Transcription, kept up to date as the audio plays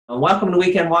Welcome to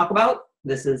Weekend Walkabout.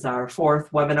 This is our fourth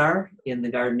webinar in the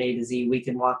Garden A to Z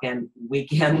Weekend Walkabout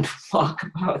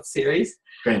series.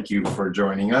 Thank you for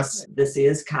joining us. This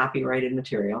is copyrighted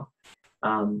material.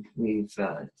 We've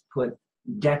put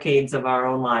decades of our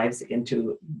own lives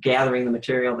into gathering the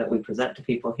material that we present to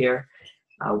people here.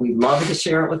 We love to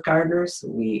share it with gardeners.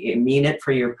 We mean it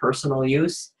for your personal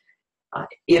use.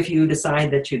 If you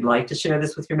decide that you'd like to share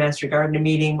this with your Master Gardener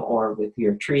meeting or with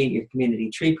your community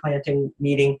tree planting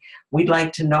meeting, we'd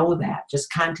like to know that. Just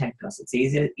contact us. It's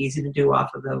easy to do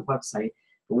off of the website,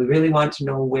 but we really want to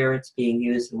know where it's being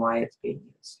used and why it's being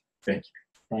used. Thank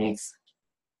you. Thanks.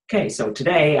 Okay, so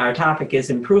today our topic is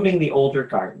improving the older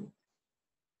garden.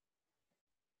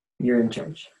 You're in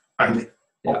charge.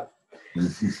 Yeah.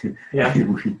 Yeah.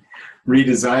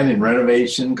 Redesign and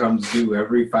renovation comes due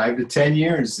every 5 to 10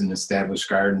 years in established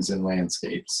gardens and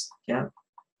landscapes. Yeah.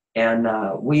 And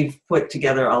we've put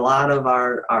together a lot of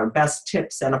our best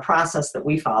tips and a process that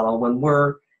we follow when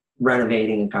we're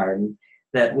renovating a garden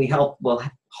that we hope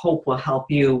will help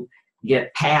you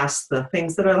get past the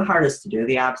things that are the hardest to do,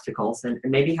 the obstacles, and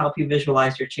maybe help you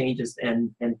visualize your changes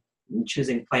and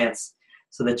choosing plants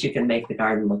so that you can make the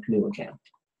garden look new again.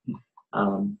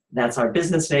 That's our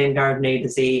business name, Garden A to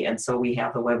Z, and so we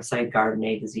have the website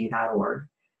gardenatoz.org.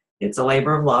 It's a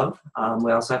labor of love.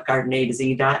 We also have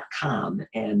gardenatoz.com,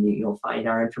 and you'll find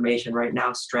our information right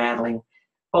now straddling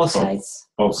both sites.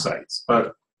 Both sites,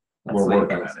 but we're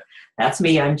working on it. That's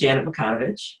me. I'm Janet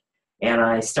Makanovich, and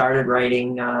I started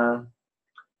writing. I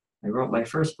wrote my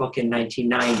first book in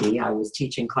 1990. I was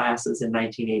teaching classes in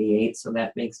 1988, so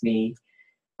that makes me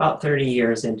about 30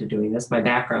 years into doing this. My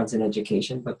background's in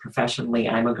education, but professionally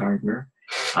I'm a gardener.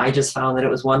 I just found that it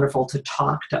was wonderful to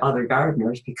talk to other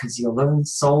gardeners because you learn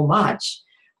so much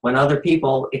when other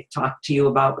people talk to you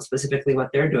about specifically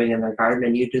what they're doing in their garden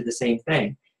and you do the same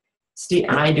thing. Steve,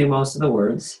 I do most of the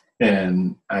words.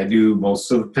 And I do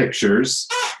most of the pictures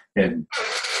and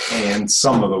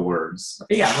some of the words.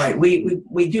 Yeah, right.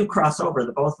 We do cross over,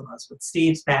 the both of us, but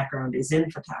Steve's background is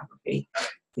in photography.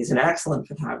 He's an excellent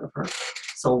photographer.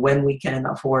 So when we can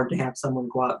afford to have someone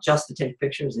go out just to take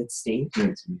pictures, it's Steve.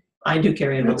 I do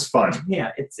carry a little. It's fun.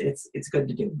 Yeah, it's good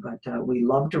to do. But we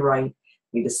love to write.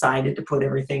 We decided to put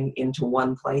everything into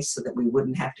one place so that we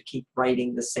wouldn't have to keep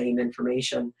writing the same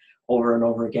information over and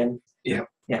over again. Yeah.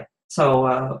 Yeah.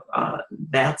 So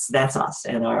that's us,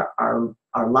 and our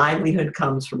livelihood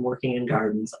comes from working in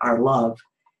gardens. Our love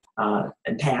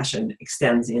and passion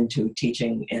extends into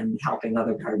teaching and helping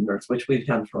other gardeners, which we've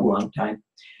done for a long time.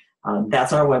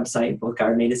 That's our website, both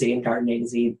Garden A to Z and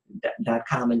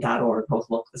gardenatoz.com and .org both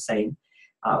look the same.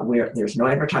 There's no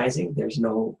advertising. There's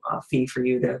no fee for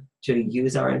you to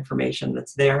use our information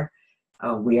that's there.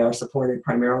 We are supported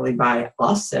primarily by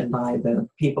us and by the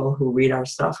people who read our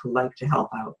stuff who like to help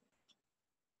out.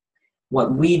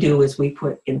 What we do is we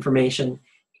put information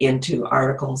into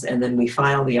articles, and then we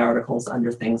file the articles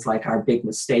under things like our big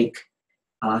mistake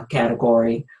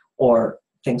category, or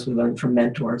things we learned from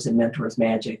mentors and Mentors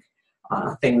Magic,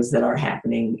 things that are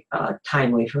happening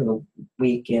timely for the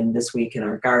week in this week in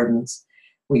our gardens.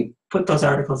 We put those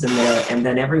articles in there, and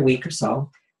then every week or so,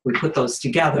 we put those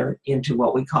together into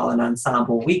what we call an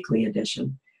ensemble weekly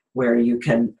edition, where you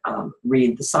can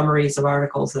read the summaries of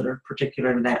articles that are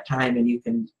particular to that time, and you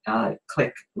can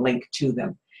link to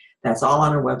them. That's all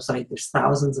on our website. There's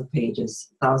thousands of pages,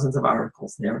 thousands of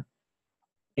articles there.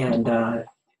 And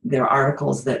they're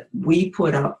articles that we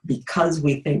put up because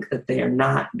we think that they are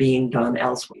not being done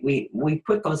elsewhere. We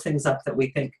put those things up that we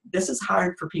think this is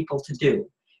hard for people to do.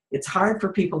 It's hard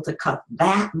for people to cut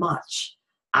that much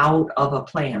out of a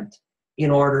plant in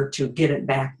order to get it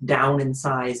back down in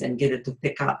size and get it to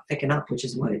thicken up, which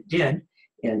is what it did.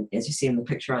 And as you see in the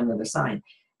picture on the other side,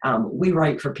 we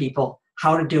write for people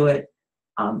how to do it,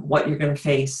 what you're going to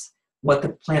face, what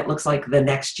the plant looks like the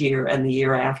next year and the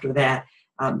year after that,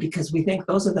 because we think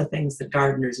those are the things that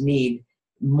gardeners need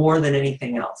more than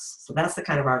anything else. So that's the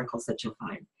kind of articles that you'll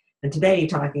find. And today,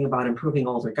 talking about improving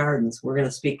older gardens, we're going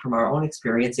to speak from our own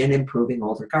experience in improving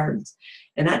older gardens.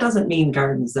 And that doesn't mean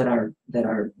gardens that are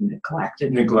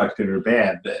neglected or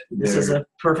bad. This is a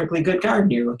perfectly good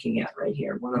garden you're looking at right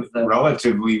here. One of the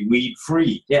relatively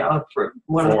weed-free. Yeah,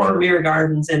 one of the premier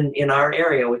gardens in our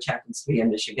area, which happens to be in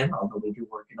Michigan, although we do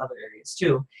work in other areas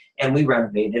too. And we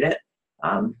renovated it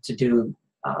to do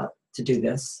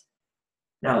this.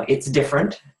 Now, it's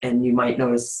different, and you might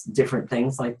notice different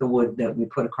things like the wood that we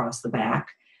put across the back,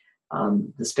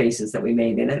 the spaces that we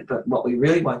made in it. But what we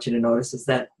really want you to notice is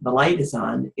that the light is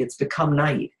on. It's become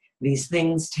night. These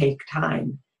things take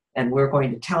time, and we're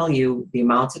going to tell you the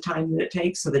amounts of time that it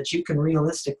takes so that you can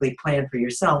realistically plan for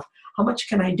yourself. How much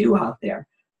can I do out there?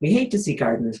 We hate to see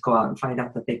gardeners go out and find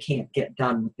out that they can't get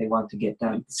done what they want to get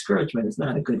done. Discouragement is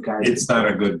not a good garden. It's not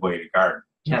a good way to garden,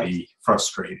 to be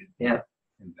frustrated. Yeah.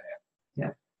 In that. Yeah.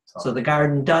 So the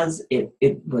garden does, it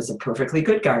was a perfectly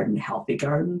good garden, healthy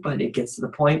garden, but it gets to the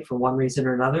point for one reason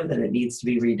or another that it needs to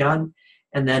be redone.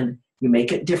 And then you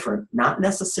make it different, not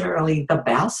necessarily the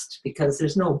best, because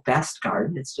there's no best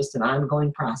garden. It's just an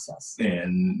ongoing process.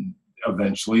 And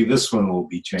eventually this one will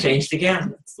be changed again.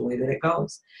 That's the way that it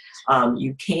goes.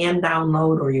 You can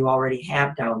download, or you already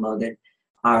have downloaded,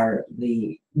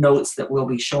 the notes that we'll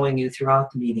be showing you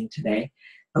throughout the meeting today.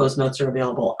 Those notes are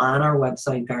available on our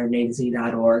website,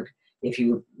 gardenatz.org. If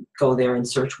you go there and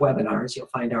search webinars, you'll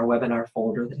find our webinar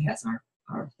folder that has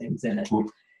our things in it.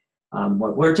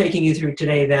 What we're taking you through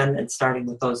today then, and starting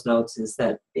with those notes, is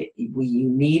that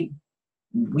we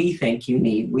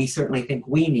certainly think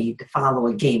we need to follow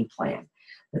a game plan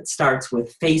that starts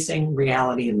with facing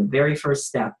reality in the very first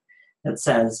step, that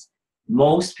says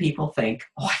most people think,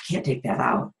 oh, I can't take that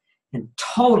out, and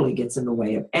totally gets in the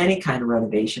way of any kind of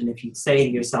renovation if you say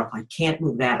to yourself, I can't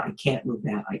move that, I can't move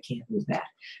that, I can't move that,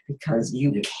 because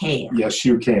you can. Yes,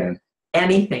 you can.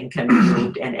 Anything can be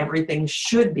moved, and everything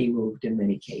should be moved in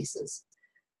many cases.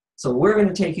 So we're going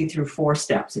to take you through 4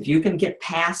 steps. If you can get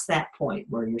past that point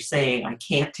where you're saying, I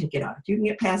can't take it out, if you can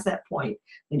get past that point,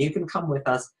 then you can come with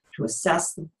us to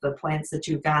assess the plants that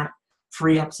you've got,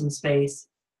 free up some space,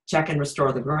 check and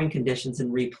restore the growing conditions,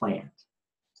 and replant.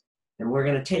 And we're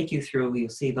going to take you through, you'll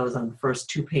see those on the first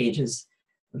 2 pages,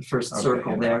 the first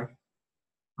circle there.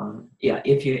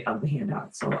 If you have the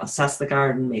handout. So assess the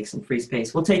garden, make some free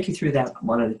space. We'll take you through that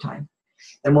one at a time.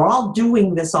 And we're all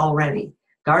doing this already.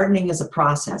 Gardening is a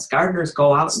process. Gardeners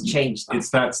go out and change stuff.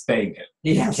 It's not stagnant.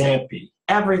 Yes. It can't be.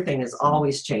 Everything is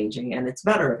always changing, and it's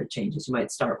better if it changes. You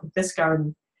might start with this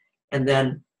garden, and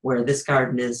then where this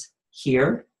garden is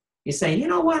here, you say, you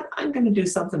know what, I'm going to do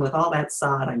something with all that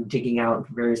sod I'm digging out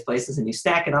from various places, and you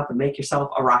stack it up and make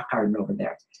yourself a rock garden over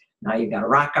there. Now you've got a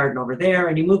rock garden over there,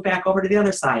 and you move back over to the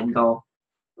other side and go,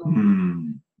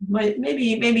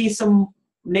 maybe some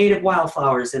native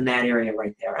wildflowers in that area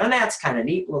right there. And that's kind of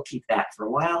neat. We'll keep that for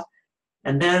a while.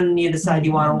 And then you decide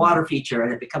you want a water feature,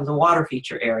 and it becomes a water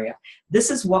feature area. This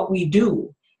is what we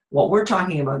do. What we're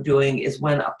talking about doing is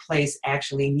when a place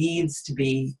actually needs to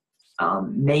be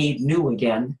made new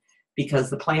again because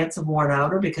the plants have worn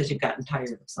out or because you've gotten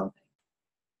tired of something.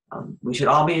 We should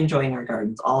all be enjoying our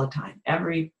gardens all the time.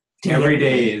 Every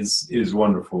day is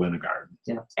wonderful in a garden.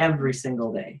 Yeah, every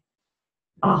single day.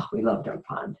 Oh, we loved our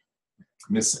pond.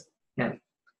 Miss it. Yeah.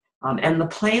 And the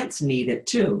plants need it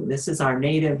too. This is our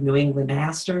native New England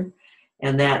aster,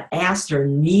 and that aster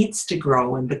needs to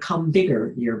grow and become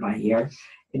bigger year by year.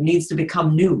 It needs to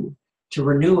become new. To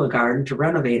renew a garden, to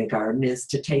renovate a garden, is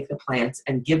to take the plants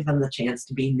and give them the chance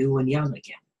to be new and young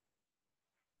again.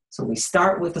 So we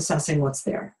start with assessing what's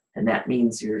there, and that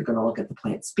means you're going to look at the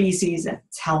plant species, at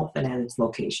its health, and at its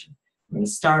location. We're going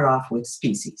to start off with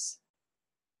species,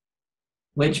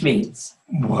 which means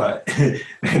what?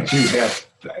 That you have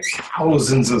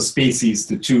thousands of species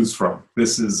to choose from.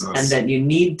 And that you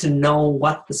need to know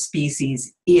what the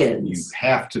species is. You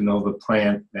have to know the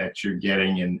plant that you're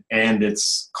getting and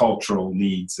its cultural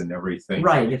needs and everything.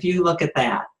 Right. If you look at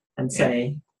that and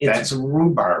say, that's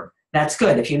rhubarb. That's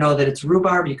good. If you know that it's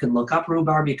rhubarb, you can look up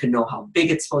rhubarb. You can know how big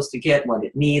it's supposed to get, what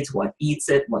it needs, what eats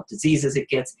it, what diseases it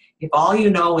gets. If all you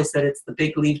know is that it's the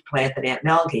big-leaved plant that Aunt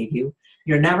Nell gave you,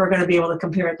 you're never going to be able to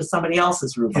compare it to somebody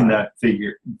else's rhubarb. And not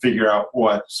figure out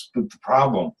what's the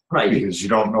problem. Right. Because you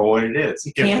don't know what it is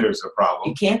if there's a problem.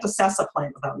 You can't assess a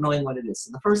plant without knowing what it is.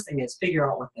 So the first thing is figure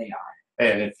out what they are.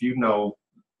 And if you know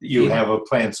you have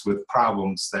plants with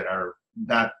problems that are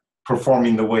not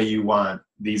performing the way you want,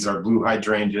 these are blue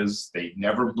hydrangeas, they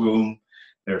never bloom,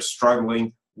 they're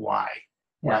struggling, why?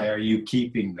 Yeah. Why are you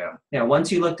keeping them? Yeah,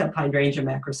 once you looked up hydrangea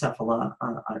macrophylla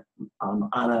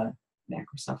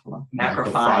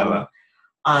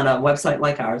on a website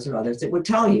like ours or others, it would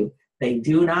tell you they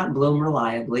do not bloom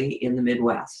reliably in the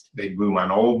Midwest. They bloom on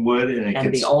old wood,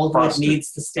 and the old wood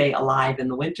needs to stay alive in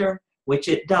the winter, which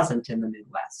it doesn't in the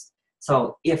Midwest.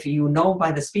 So if you know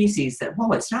by the species that,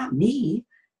 well, it's not me,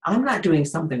 I'm not doing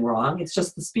something wrong, it's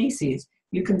just the species,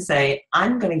 you can say,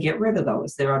 I'm going to get rid of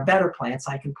those. There are better plants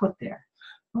I can put there.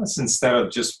 Plus, instead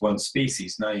of just one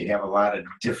species, now you have a lot of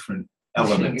different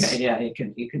elements. Yeah, you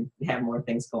can have more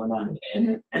things going on.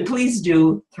 And please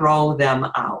do throw them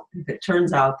out. If it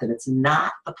turns out that it's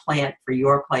not the plant for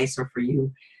your place or for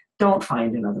you, don't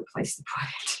find another place to put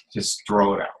it. Just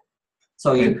throw it out.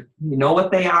 So you know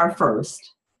what they are first.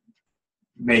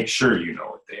 Make sure you know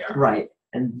what they are. Right.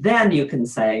 And then you can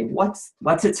say, what's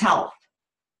its health?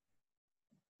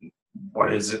 what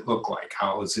does it look like?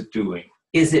 How is it doing?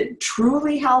 Is it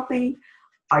truly healthy?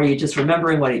 Are you just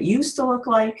remembering what it used to look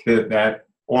like? That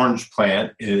orange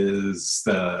plant is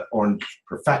the orange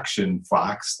perfection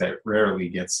fox that rarely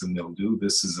gets the mildew.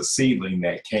 This is a seedling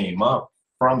that came up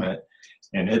from it,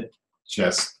 and it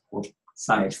just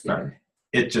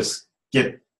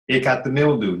it got the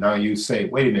mildew. Now you say,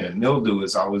 wait a minute, mildew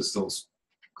is always those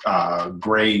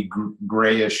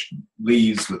grayish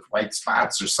leaves with white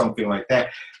spots or something like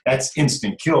that. That's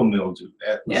instant kill mildew.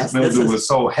 Mildew was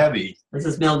so heavy. This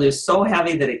is mildew so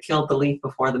heavy that it killed the leaf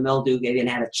before the mildew even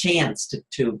had a chance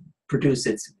to produce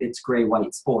its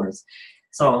gray-white spores.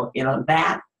 So,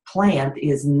 that plant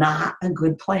is not a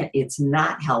good plant. It's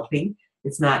not healthy.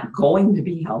 It's not going to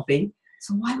be healthy.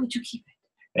 So why would you keep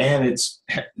it? And it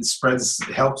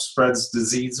helps spreads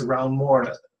disease around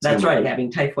more. That's right.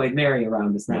 Having typhoid Mary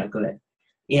around is not good.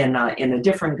 In a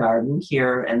different garden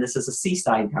here, and this is a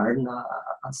seaside garden,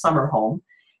 a summer home,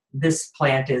 this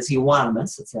plant is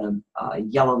euonymus. It's a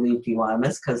yellow-leaved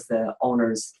euonymus because the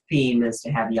owner's theme is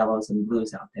to have yellows and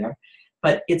blues out there.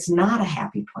 But it's not a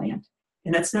happy plant,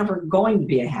 and it's never going to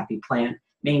be a happy plant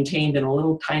maintained in a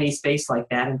little tiny space like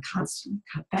that and constantly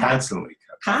cut back.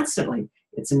 Constantly.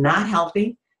 It's not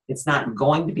healthy. It's not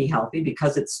going to be healthy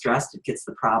because it's stressed. It gets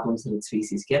the problems that its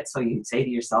species get. So you'd say to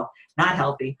yourself, not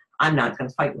healthy. I'm not going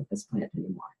to fight with this plant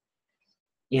anymore.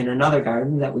 In another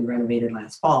garden that we renovated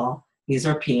last fall, these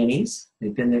are peonies.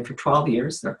 They've been there for 12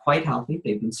 years. They're quite healthy.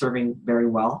 They've been serving very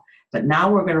well. But now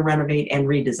we're going to renovate and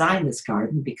redesign this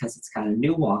garden because it's got a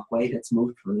new walkway that's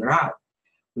moved further out.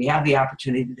 We have the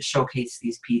opportunity to showcase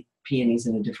these peonies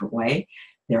in a different way.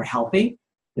 They're healthy.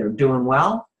 They're doing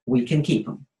well. We can keep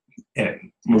them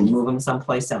and move them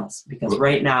someplace else because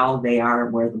right now they are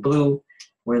where the blue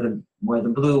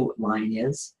line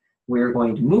is. We're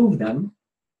going to move them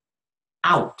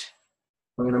out.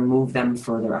 We're going to move them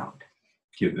further out.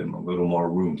 Give them a little more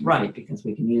room. Right, because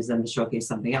we can use them to showcase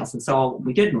something else. And so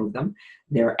we did move them.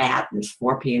 There's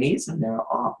 4 peonies, and there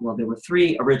were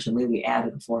 3 originally. We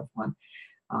added a 4th one.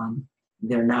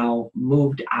 They're now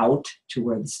moved out to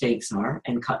where the stakes are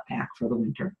and cut back for the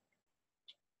winter.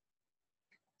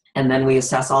 And then we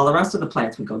assess all the rest of the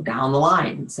plants. We go down the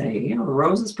line and say, the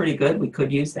rose is pretty good. We could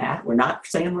use that. We're not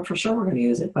saying for sure we're going to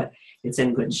use it, but it's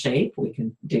in good shape. We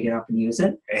can dig it up and use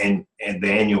it. And the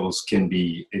annuals can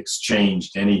be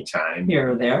exchanged anytime.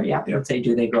 Here or there, yeah. Let's say,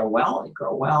 do they grow well? They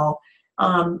grow well.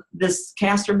 This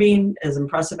castor bean, as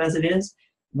impressive as it is,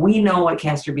 we know what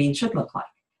castor bean should look like.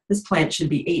 This plant should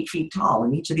be 8 feet tall,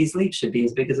 and each of these leaves should be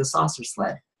as big as a saucer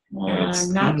sled.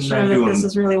 I'm not sure that this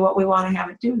is really what we want to have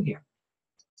it do here.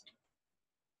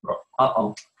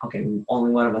 Uh-oh. Okay, only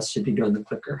one of us should be doing the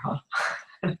clicker, huh?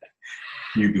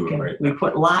 You do it right. We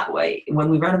put when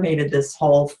we renovated this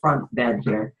whole front bed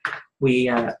here, we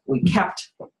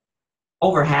kept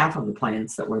over half of the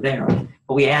plants that were there,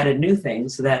 but we added new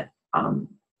things that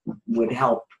would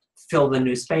help fill the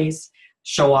new space,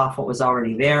 show off what was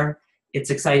already there.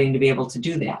 It's exciting to be able to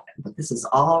do that, but this is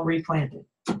all replanted.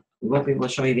 We won't be able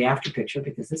to show you the after picture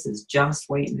because this is just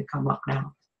waiting to come up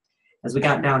now. As we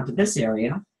got down to this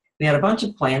area, we had a bunch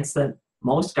of plants that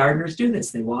most gardeners do this.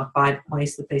 They walk by the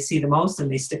place that they see the most and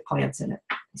they stick plants in it.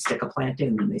 They stick a plant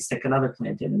in and they stick another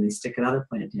plant in and they stick another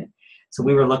plant in. So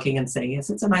we were looking and saying, yes,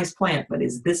 it's a nice plant, but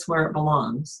is this where it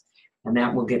belongs? And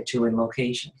that we'll get to in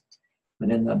location.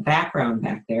 But in the background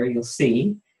back there, you'll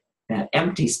see that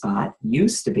empty spot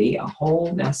used to be a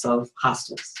whole mess of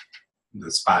hostas.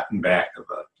 The spot in back of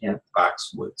the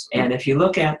boxwoods. And if you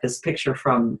look at this picture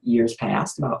from years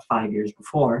past, about 5 years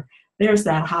before, there's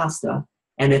that hosta,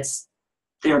 and it's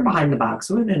there behind the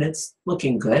boxwood, and it's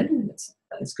looking good. It's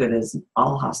as good as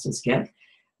all hostas get.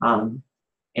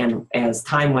 And as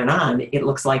time went on, it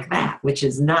looks like that, which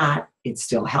is not, it's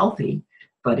still healthy,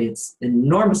 but it's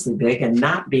enormously big and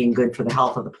not being good for the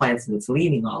health of the plants, and it's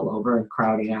leaning all over and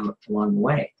crowding out along the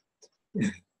way.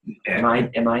 Am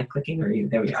I clicking, or are you?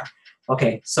 There we are.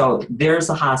 Okay, so there's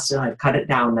a hosta. I've cut it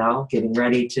down now, getting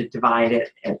ready to divide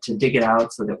it and to dig it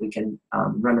out so that we can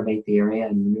renovate the area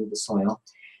and remove the soil.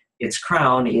 Its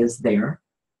crown is there.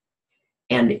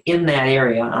 And in that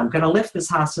area, I'm going to lift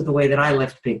this hosta the way that I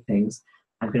lift big things.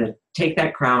 I'm going to take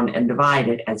that crown and divide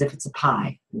it as if it's a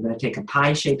pie. I'm going to take a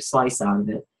pie-shaped slice out of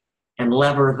it and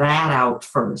lever that out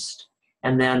first,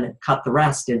 and then cut the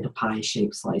rest into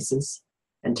pie-shaped slices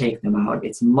and take them out.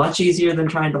 It's much easier than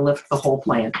trying to lift the whole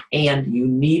plant, and you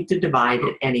need to divide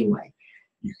it anyway.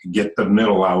 You can get the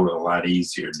middle out a lot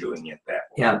easier doing it that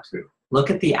way too.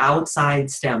 Look at the outside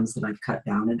stems that I've cut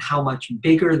down and how much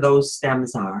bigger those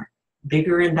stems are,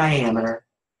 bigger in diameter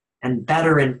and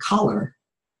better in color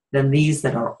than these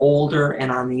that are older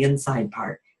and on the inside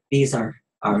part. These are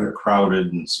are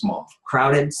crowded and small.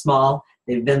 Crowded, small.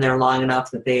 They've been there long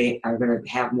enough that they are going to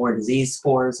have more disease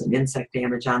spores and insect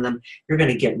damage on them. You're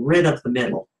going to get rid of the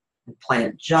middle and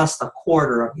plant just a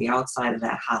quarter of the outside of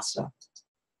that hosta.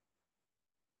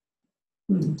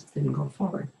 Didn't go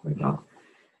forward. Where'd it go?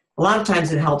 A lot of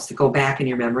times it helps to go back in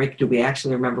your memory. Do we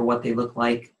actually remember what they looked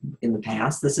like in the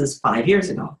past? This is 5 years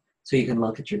ago. So you can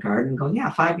look at your garden and go,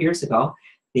 yeah, 5 years ago,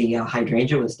 the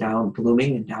hydrangea was down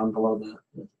blooming and down below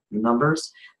the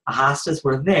numbers. The hostas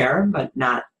were there, but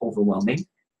not overwhelming.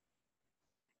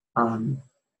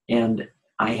 And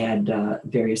I had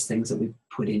various things that we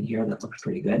put in here that looked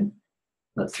pretty good.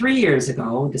 But 3 years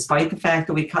ago, despite the fact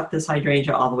that we cut this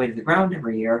hydrangea all the way to the ground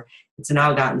every year, it's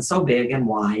now gotten so big and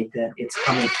wide that it's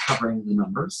covering the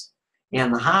numbers.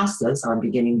 And the hostas are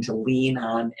beginning to lean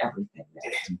on everything.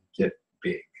 And get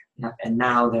big. Yep, and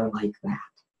now they're like that.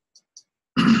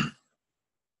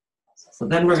 So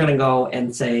then we're going to go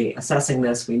and say, assessing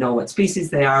this, we know what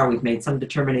species they are. We've made some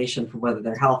determination for whether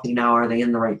they're healthy. Now, are they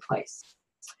in the right place?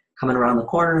 Coming around the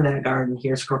corner in that garden,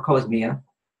 here's crocosmia,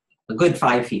 a good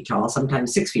 5 feet tall,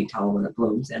 sometimes 6 feet tall when it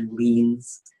blooms and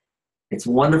leans. It's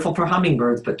wonderful for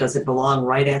hummingbirds, but does it belong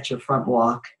right at your front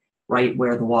walk, right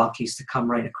where the walk used to come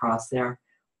right across there?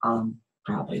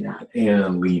 Probably not.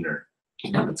 And leaner.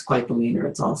 No, it's quite the leaner.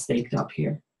 It's all staked up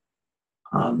here.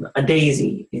 A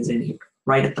daisy is in here,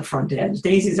 right at the front edge.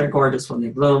 Daisies are gorgeous when they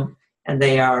bloom, and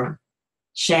they are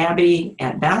shabby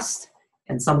at best,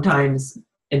 and sometimes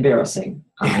embarrassing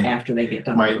after they get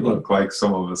done. Might look like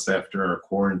some of us after our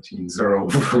quarantines are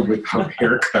over without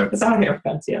haircuts. Without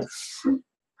haircuts, yes.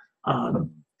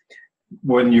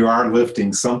 When you are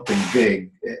lifting something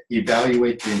big,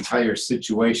 evaluate the entire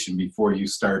situation before you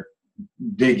start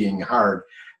digging hard.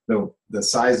 The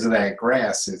size of that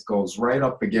grass, it goes right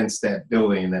up against that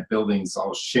building, and that building's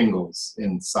all shingles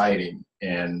and siding.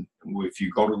 And if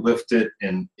you go to lift it,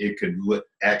 and it could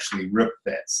actually rip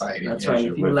that siding. That's right.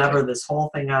 If you lever this whole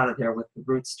thing out of there with the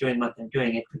roots doing what they're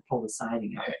doing, it could pull the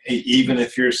siding out. Even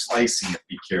if you're slicing it,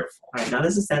 be careful. All right, now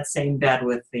this is that same bed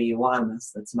with the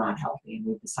euonymus that's not healthy, and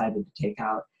we've decided to take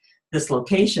out. This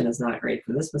location is not great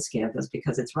for this miscanthus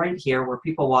because it's right here where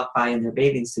people walk by in their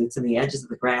bathing suits, and the edges of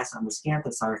the grass on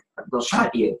miscanthus will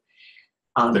cut you.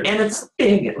 And it's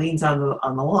big. It leans on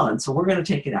the lawn, so we're going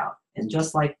to take it out. And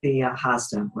just like the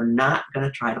hosta, we're not going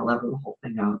to try to lever the whole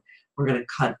thing out. We're going to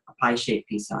cut a pie-shaped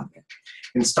piece out of it.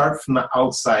 And start from the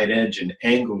outside edge and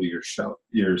angle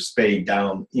your spade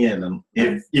down in. And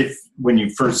if when you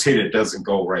first hit it, doesn't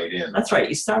go right in. That's right.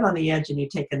 You start on the edge and you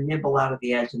take a nibble out of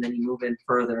the edge, and then you move in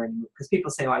further. And because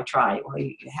people say, "Oh, I try." Well,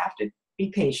 you have to be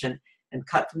patient and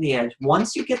cut from the edge.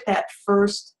 Once you get that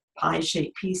first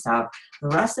pie-shaped piece out, the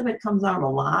rest of it comes out a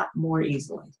lot more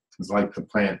easily. It's like the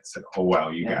plant said, "Oh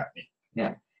wow, you got me."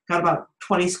 Yeah, got about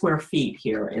 20 square feet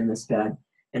here in this bed.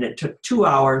 And it took 2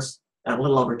 hours, a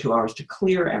little over 2 hours, to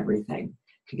clear everything,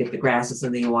 to get the grasses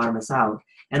and the euonymus out.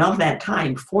 And of that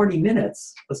time, 40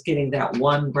 minutes was getting that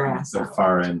one grass The out.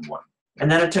 far end one.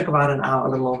 And then it took about an hour, a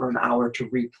little over an hour, to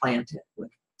replant it with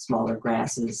smaller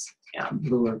grasses,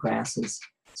 bluer grasses.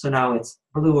 So now it's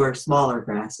bluer, smaller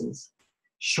grasses,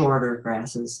 shorter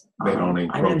grasses. They don't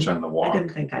encroach on the walk. I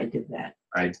didn't think I did that.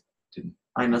 I didn't.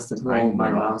 I must have rolled my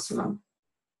mouse around.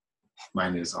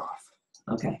 Mine is off.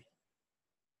 Okay.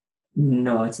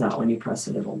 No, it's not. When you press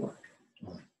it, it'll work.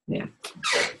 Yeah.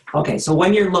 Okay, so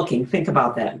when you're looking, think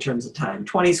about that in terms of time.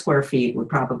 20 square feet would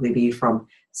probably be from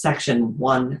section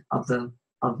 1 of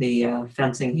the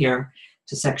fencing here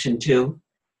to section 2.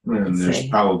 And there's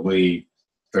probably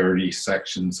 30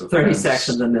 sections of 30 fence.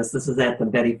 sections in this. This is at the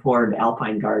Betty Ford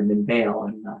Alpine Garden in Vail,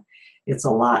 and it's a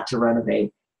lot to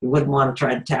renovate. You wouldn't want to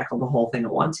try to tackle the whole thing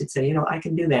at once. You'd say, I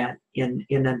can do that in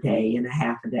a day, in a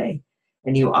half a day.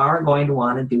 And you are going to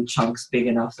want to do chunks big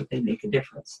enough that they make a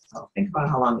difference. So think about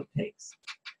how long it takes.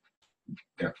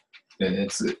 Yeah, and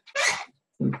it's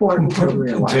Important to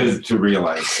realize. to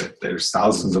realize that there's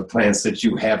thousands of plants that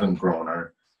you haven't grown.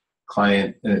 Our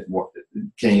client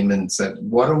came and said,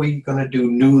 "What are we going to do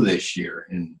new this year?"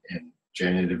 And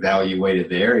Janet evaluated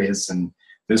the areas, and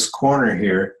this corner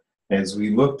here, as we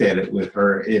looked at it with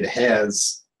her,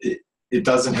 it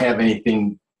doesn't have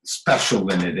anything special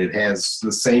in it. It has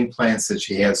the same plants that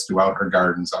she has throughout her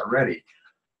gardens already.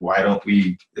 Why don't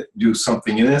we do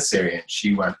something in this area? And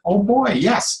she went, "Oh boy,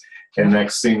 yes." And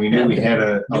next thing we knew, we had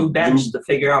a new bench to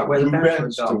figure out where the bench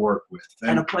would to go. work with.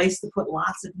 And a place to put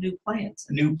lots of new plants.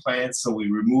 New plants, so we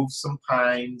removed some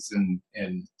pines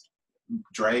and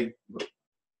dragged. It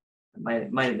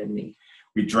might have been me.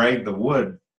 We dragged the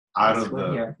wood out This of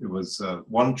wood the. here. It was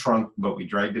one trunk, but we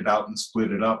dragged it out and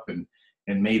split it up and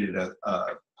made it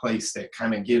a place that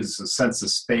kind of gives a sense of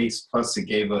space. Plus, it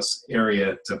gave us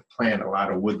area to plant a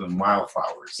lot of woodland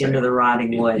wildflowers into the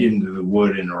rotting wood. into the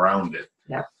wood and around it.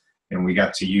 Yep. And we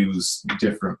got to use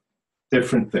different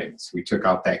things. We took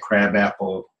out that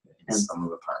crabapple and some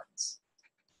of the pines.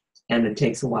 And it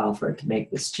takes a while for it to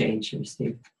make this change here,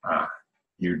 Steve.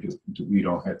 We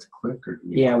don't have to click, or do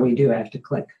we? Yeah, we do have to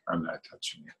click. I'm not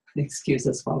touching it. Excuse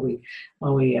us while we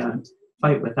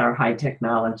fight with our high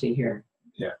technology here.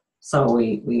 Yeah. So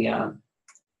we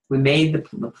made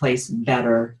the place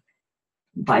better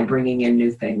by bringing in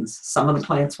new things. Some of the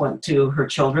plants went to her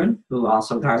children, who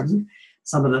also garden.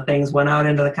 Some of the things went out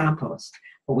into the compost.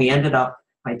 But we ended up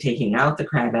by taking out the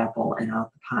crabapple and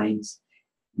out the pines,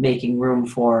 making room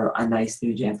for a nice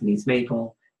new Japanese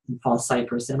maple and false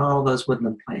cypress and all those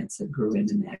woodland plants that grew in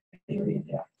that area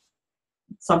there.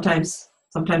 Sometimes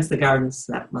the gardens,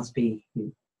 that must be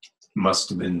you. Must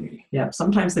have been me. Yeah,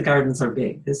 sometimes the gardens are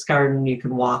big. This garden you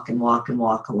can walk and walk and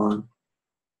walk along.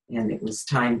 And it was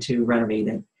time to renovate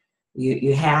it.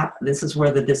 You have, this is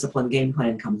where the discipline game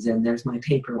plan comes in. There's my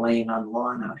paper laying on the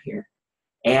lawn out here.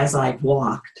 As I've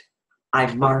walked,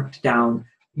 I've marked down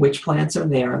which plants are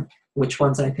there, which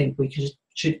ones I think we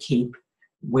should keep,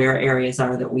 where areas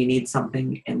are that we need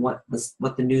something, and what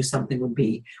the new something would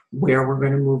be, where we're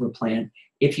going to move a plant.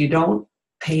 If you don't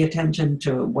pay attention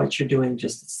to what you're doing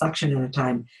just a section at a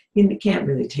time, you can't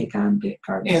really take on big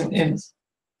gardens. And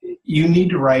you need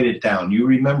to write it down. You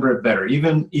remember it better.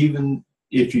 Even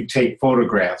if you take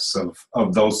photographs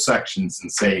of those sections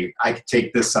and say, I could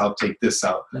take this out, take this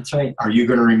out. That's right. Are you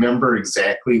going to remember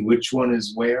exactly which one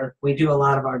is where? We do a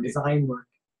lot of our design work.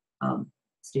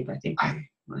 Steve, I think it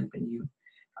might have been you.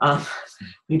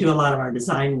 We do a lot of our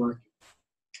design work.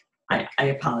 I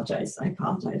apologize. We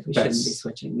shouldn't be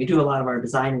switching. We do a lot of our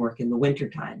design work in the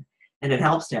wintertime, and it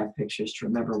helps to have pictures to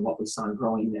remember what we saw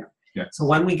growing there. Yeah. So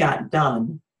when we got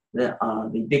done,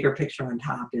 the bigger picture on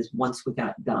top is once we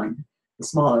got done. The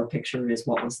smaller picture is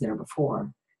what was there before.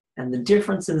 And the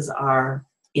differences are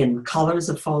in colors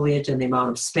of foliage and the amount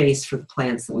of space for the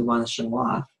plants that we want to show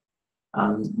off.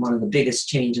 One of the biggest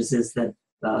changes is that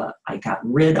I got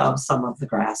rid of some of the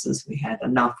grasses. We had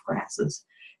enough grasses,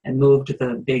 and moved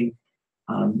the big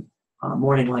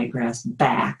morning light grass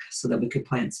back so that we could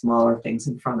plant smaller things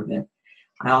in front of it.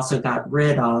 I also got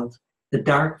rid of the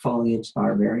dark foliage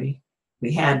barberry.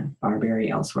 We had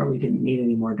barberry elsewhere. We didn't need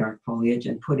any more dark foliage,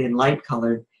 and put in light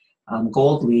colored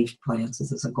gold leaf plants.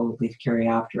 This is a gold leaf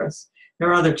caryopteris. There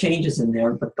are other changes in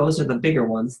there, but those are the bigger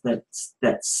ones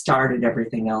that started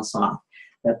everything else off.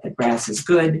 That the grass is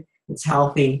good, it's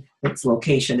healthy, its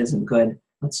location isn't good,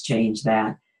 let's change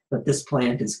that. That this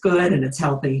plant is good and it's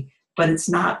healthy, but it's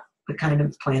not the kind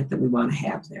of plant that we want to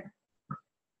have there.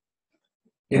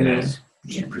 And as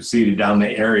you proceeded down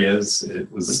the areas,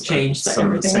 it was changed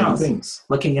some of the same things.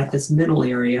 Looking at this middle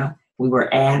area, we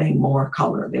were adding more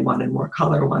color. They wanted more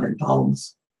color, wanted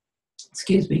bulbs.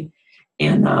 Excuse me.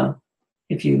 And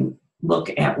if you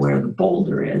look at where the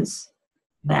boulder is,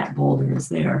 that boulder is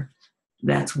there.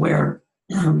 That's where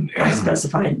I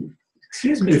specified.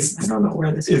 Excuse me. I don't know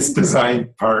where this is. It's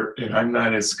design part, and I'm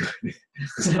not as good at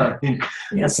design.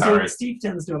 Yeah, Sorry. Steve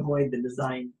tends to avoid the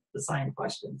design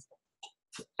questions.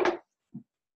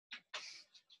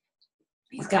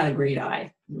 He's got a great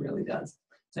eye. He really does.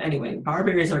 So anyway,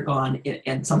 barberries are gone,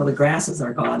 and some of the grasses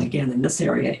are gone again in this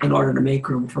area in order to make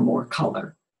room for more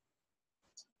color.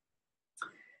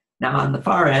 Now on the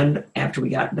far end, after we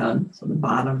got done, so the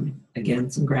bottom, again,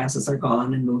 some grasses are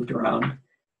gone and moved around.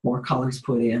 More colors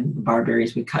put in. The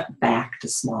barberries we cut back to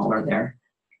smaller there.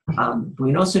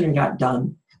 We no sooner got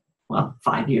done,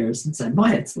 5 years, and said, boy,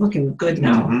 it's looking good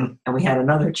now. Mm-hmm. And we had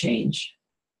another change.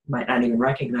 You might not even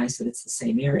recognize that it's the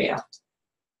same area.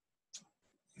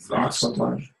 That's what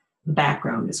was. The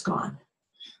background is gone.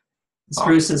 The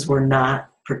spruces were not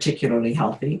particularly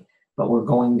healthy, but were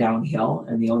going downhill,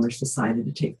 and the owners decided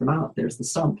to take them out. There's the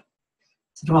stump.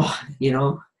 I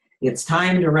said, it's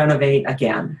time to renovate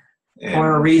again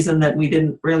for a reason that we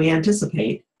didn't really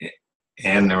anticipate.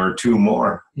 And there were two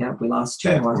more. Yeah, we lost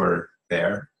two more. That were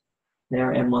there.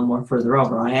 There and one more further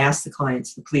over. I asked the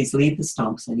clients to please leave the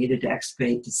stumps. I needed to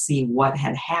excavate to see what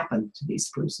had happened to these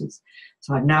spruces.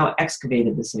 So I've now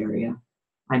excavated this area.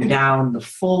 I'm down the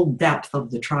full depth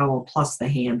of the trowel plus the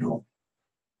handle.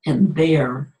 And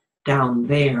down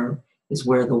there is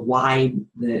where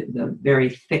the very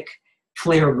thick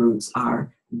flare roots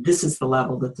are. This is the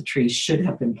level that the tree should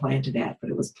have been planted at, but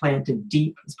it was planted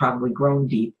deep. It's probably grown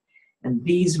deep. And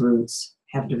these roots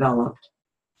have developed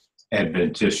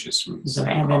adventitious roots. These are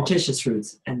adventitious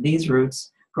roots. And these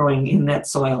roots growing in that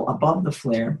soil above the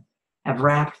flare have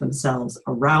wrapped themselves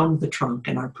around the trunk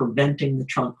and are preventing the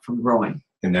trunk from growing.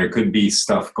 And there could be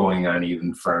stuff going on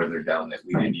even farther down that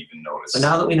we Right. didn't even notice. So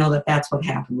now that we know that that's what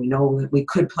happened, we know that we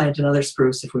could plant another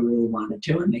spruce if we really wanted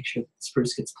to and make sure that the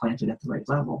spruce gets planted at the right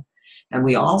level. And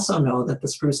we also know that the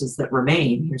spruces that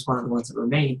remain, here's one of the ones that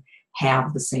remain,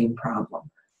 have the same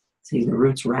problem. See, the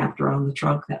roots wrapped around the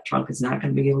trunk. That trunk is not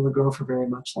going to be able to grow for very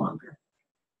much longer.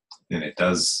 And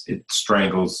it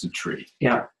strangles the tree.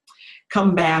 Yeah.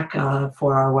 Come back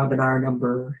for our webinar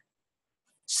number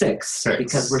 6,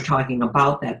 because we're talking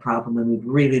about that problem, and we'd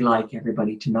really like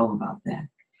everybody to know about that.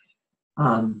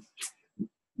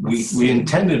 We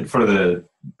intended for the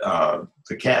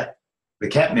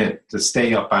catnip to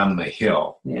stay up on the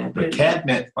hill. Yeah, the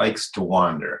catnip likes to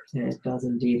wander. Yeah, it does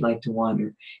indeed like to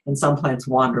wander, and some plants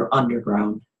wander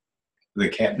underground. The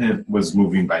catnip was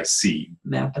moving by seed.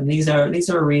 Yep, and these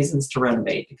are reasons to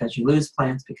renovate, because you lose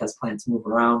plants because plants move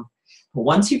around. But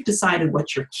once you've decided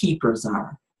what your keepers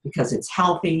are, because it's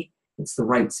healthy, it's the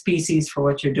right species for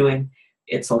what you're doing,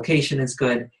 its location is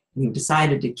good, and you've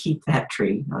decided to keep that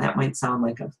tree. Now that might sound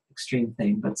like an extreme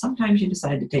thing, but sometimes you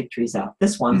decide to take trees out.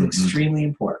 This one's extremely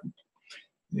important.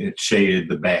 It shaded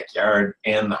the backyard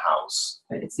and the house.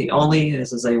 It's the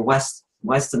this is a west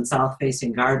and south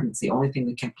facing garden. It's the only thing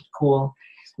that kept it cool.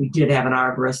 We did have an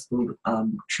arborist who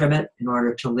trim it in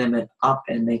order to limb it up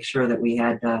and make sure that we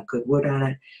had good wood on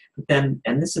it. But then,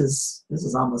 and this is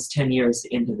almost 10 years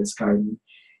into this garden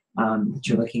that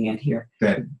you're looking at here.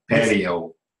 That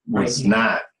patio was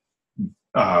not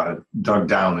dug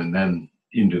down and then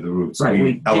into the roots. Right.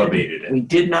 We elevated it. We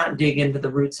did not dig into the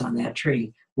roots on that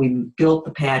tree. We built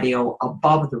the patio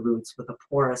above the roots with a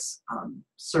porous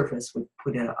surface. We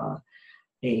put a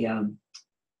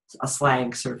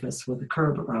slag surface with a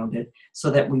curb around it so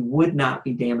that we would not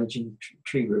be damaging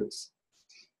tree roots.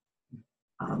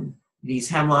 These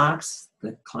hemlocks,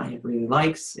 the client really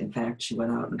likes. In fact, she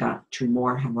went out and got 2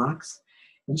 more hemlocks.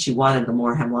 And she wanted the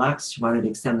more hemlocks. She wanted to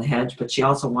extend the hedge, but she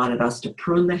also wanted us to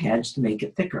prune the hedge to make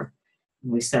it thicker.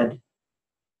 And we said,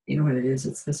 you know what it is?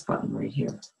 It's this button right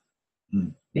here.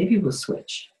 Maybe we'll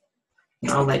switch. And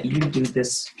I'll let you do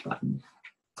this button.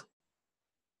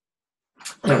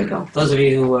 There we go. Those of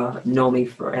you who know me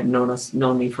have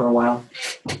known me for a while.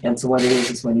 And so what it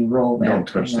is when you roll that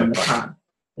thing on the top,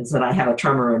 is that I have a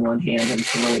tremor in one hand, and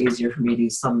it's a little easier for me to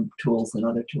use some tools than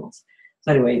other tools.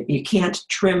 So anyway, you can't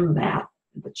trim that,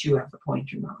 but you have the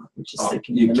pointer now, which is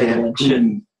sticking in the middle.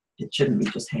 It shouldn't be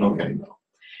just hanging in the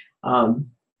middle.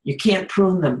 You can't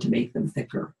prune them to make them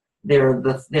thicker. They're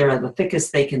the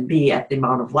thickest they can be at the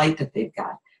amount of light that they've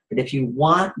got. But if you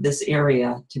want this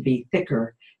area to be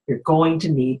thicker, you're going to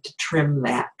need to trim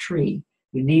that tree.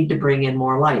 You need to bring in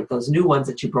more light. Those new ones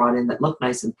that you brought in that look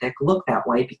nice and thick look that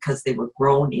way because they were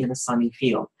grown in a sunny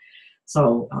field.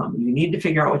 So you need to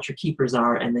figure out what your keepers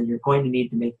are, and then you're going to need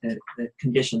to make the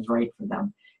conditions right for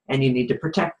them. And you need to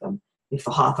protect them. If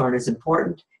the hawthorn is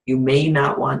important, you may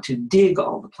not want to dig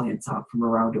all the plants out from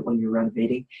around it when you're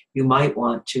renovating. You might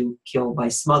want to kill by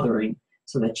smothering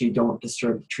so that you don't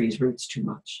disturb the tree's roots too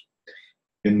much.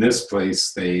 In this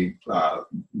place, they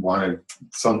wanted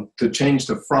to change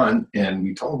the front, and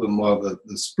we told them, well,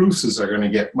 the spruces are going to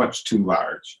get much too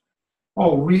large.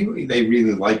 Oh, really? They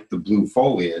really like the blue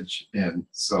foliage, and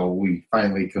so we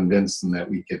finally convinced them that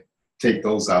we could take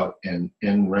those out and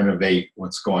renovate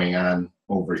what's going on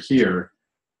over here.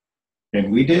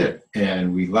 And we did,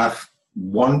 and we left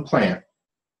one plant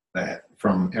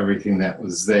from everything that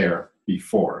was there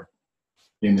before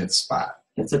in its spot.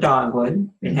 It's a dogwood.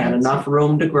 It had enough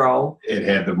room to grow. It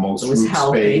had the most root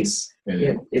space.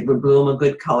 It would bloom a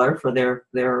good color for their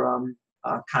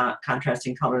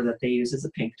contrasting color that they use as a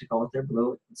pink to go with their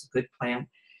blue. It's a good plant.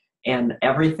 And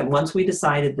everything, once we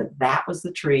decided that that was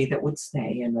the tree that would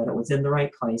stay and that it was in the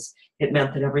right place, it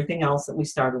meant that everything else that we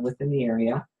started with in the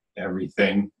area.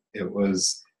 Everything. It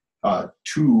was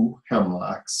 2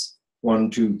 hemlocks, 1,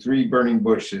 2, 3 burning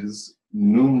bushes,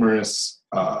 numerous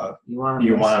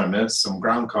euonymus, some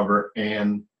ground cover,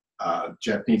 and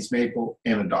Japanese maple,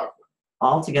 and a dogwood.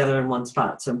 All together in one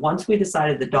spot. So once we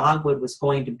decided the dogwood was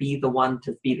going to be the one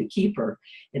to be the keeper,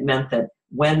 it meant that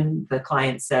when the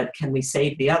client said, can we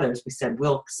save the others? We said,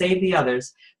 we'll save the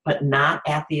others, but not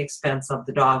at the expense of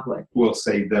the dogwood. We'll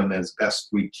save them as best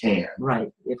we can.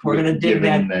 Right. If we're going to dig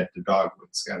that the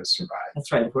dogwood's got to survive.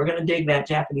 That's right. If we're going to dig that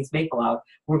Japanese maple out,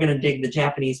 we're going to dig the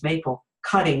Japanese maple,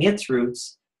 cutting its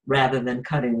roots rather than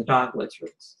cutting the dogwood's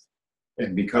roots.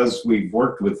 And because we've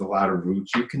worked with a lot of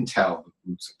roots, you can tell the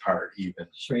roots apart even.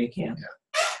 Sure you can.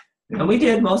 Yeah. And we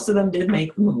did. Most of them did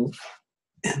make the move.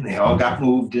 And they all got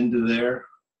moved into there.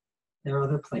 There are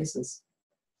other places.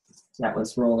 That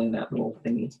was rolling that little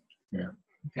thingy. Yeah.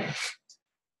 Okay.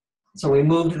 So we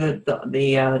moved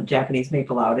the Japanese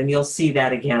maple out, and you'll see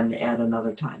that again at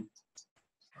another time.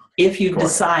 If you've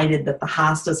decided that the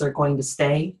hostas are going to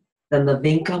stay, then the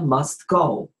vinca must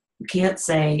go. You can't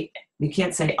say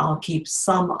I'll keep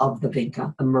some of the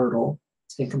vinca, the myrtle,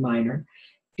 vinca minor,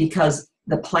 because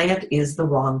the plant is the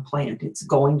wrong plant. It's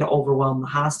going to overwhelm the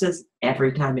hostas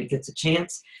every time it gets a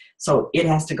chance. So it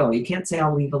has to go. You can't say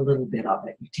I'll leave a little bit of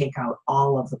it. You take out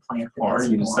all of the plant. Or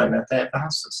you decide not to have the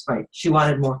hostas. Right. She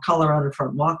wanted more color on her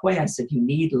front walkway. I said, you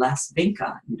need less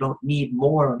vinca. You don't need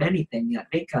more of anything.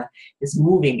 That vinca is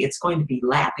moving. It's going to be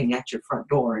lapping at your front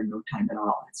door in no time at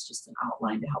all. It's just an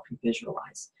outline to help you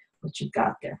visualize what you've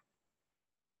got there.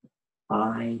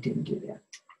 I didn't do that.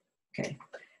 Okay.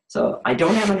 So I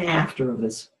don't have an after of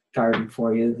this garden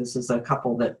for you. This is a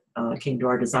couple that came to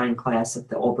our design class at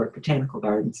the Old Botanical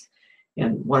Gardens.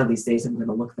 And one of these days I'm going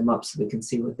to look them up so we can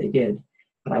see what they did.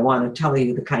 But I want to tell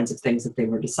you the kinds of things that they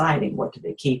were deciding. What do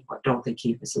they keep? What don't they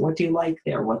keep? So what do you like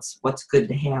there? What's good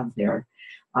to have there?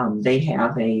 They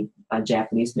have a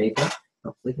Japanese maple.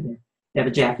 Hopefully they have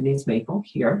a Japanese maple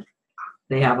here.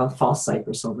 They have a false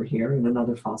cypress over here and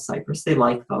another false cypress. They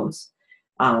like those.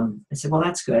 I said, well,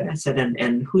 that's good. I said,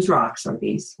 and whose rocks are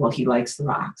these? Well, he likes the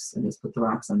rocks, and just put the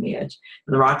rocks on the edge.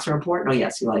 And the rocks are important? Oh,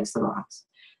 yes, he likes the rocks.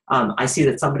 I see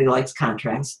that somebody likes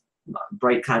contrast,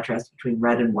 bright contrast between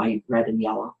red and white, red and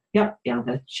yellow. Yep, yeah,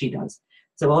 that she does.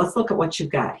 So, well, let's look at what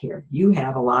you've got here. You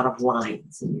have a lot of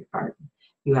lines in your garden.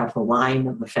 You have the line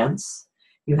of the fence.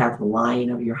 You have the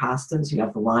line of your hostas. You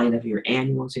have the line of your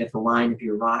annuals. You have the line of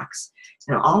your rocks.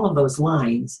 And all of those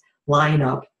lines line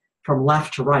up from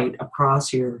left to right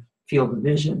across your field of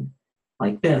vision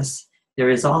like this. There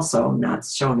is also, not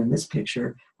shown in this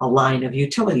picture, a line of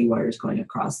utility wires going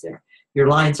across there. Your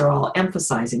lines are all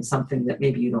emphasizing something that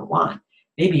maybe you don't want.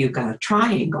 Maybe you've got a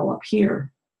triangle up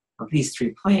here of these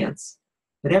three plants,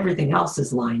 but everything else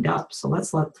is lined up. So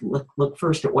let's look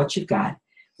first at what you've got,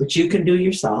 which you can do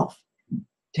yourself.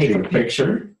 Take a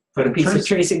picture, put a piece of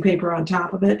tracing paper on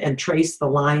top of it, and trace the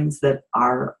lines that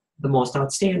are the most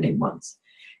outstanding ones.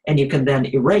 And you can then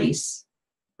erase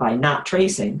by not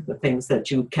tracing the things that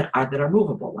that are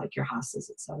movable, like your hostas,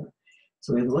 etc.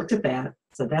 So we looked at that.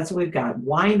 So that's what we've got.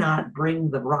 Why not bring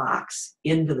the rocks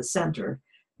into the center?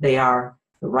 They are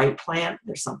the right plant.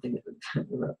 There's something,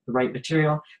 the right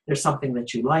material. There's something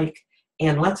that you like.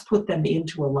 And let's put them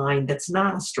into a line that's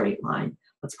not a straight line.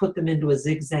 Let's put them into a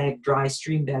zigzag dry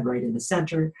stream bed right in the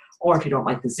center. Or if you don't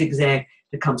like the zigzag,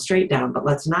 to come straight down. But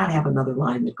let's not have another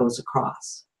line that goes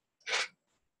across.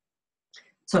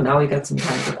 So now we got some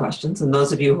time for questions. And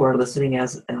those of you who are listening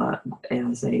as a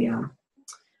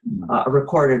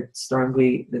recorded storm,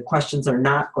 the questions are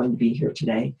not going to be here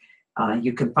today.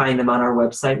 You can find them on our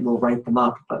website. We'll write them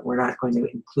up, but we're not going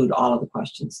to include all of the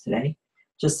questions today.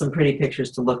 Just some pretty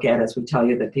pictures to look at as we tell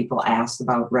you that people asked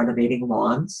about renovating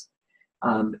lawns.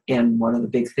 And one of the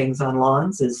big things on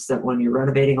lawns is that when you're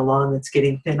renovating a lawn that's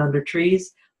getting thin under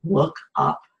trees, look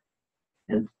up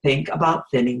and think about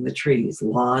thinning the trees.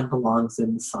 Lawn belongs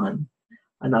in the sun.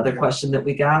 Another question that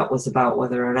we got was about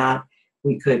whether or not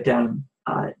we could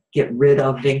get rid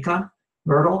of vinca,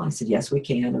 myrtle. I said, yes, we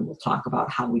can, and we'll talk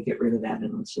about how we get rid of that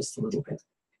in just a little bit.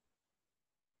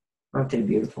 Aren't they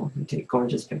beautiful? You take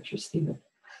gorgeous pictures, Stephen,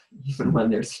 even when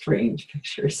they're strange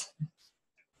pictures.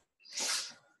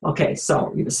 Okay,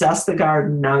 so you've assessed the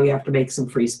garden. Now you have to make some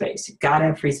free space. You've got to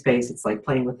have free space. It's like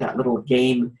playing with that little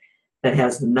game that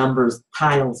has the numbers,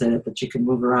 tiles in it that you can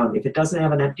move around. If it doesn't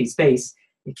have an empty space,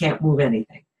 you can't move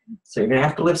anything. So you're going to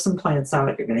have to lift some plants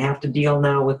out. You're going to have to deal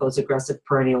now with those aggressive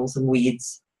perennials and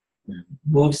weeds.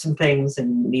 Move some things,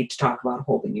 and need to talk about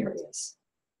holding areas.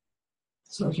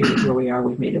 So here we are.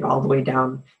 We've made it all the way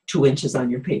down 2 inches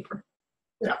on your paper.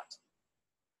 Yeah.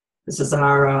 This is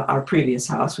our previous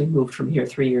house. We moved from here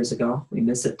 3 years ago. We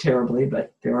miss it terribly,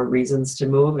 but there are reasons to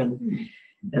move, and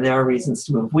there are reasons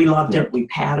to move. We loved it. We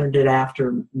patterned it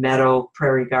after meadow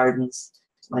prairie gardens,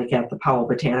 like at the Powell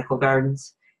Botanical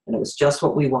Gardens, and it was just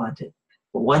what we wanted.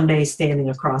 But one day, standing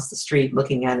across the street,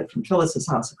 looking at it from Phyllis's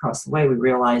house across the way, we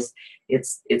realized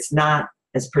it's not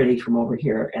as pretty from over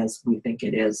here as we think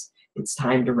it is. It's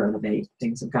time to renovate.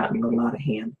 Things have gotten a little out of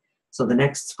hand. So the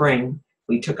next spring,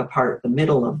 we took apart the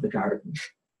middle of the garden,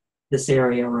 this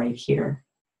area right here,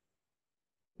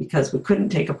 because we couldn't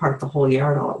take apart the whole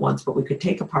yard all at once, but we could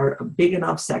take apart a big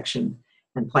enough section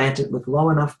and plant it with low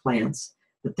enough plants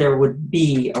that there would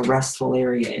be a restful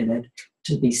area in it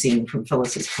to be seen from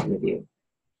Phyllis's point of view.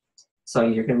 So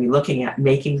you're going to be looking at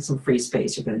making some free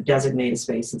space. You're going to designate a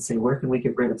space and say, where can we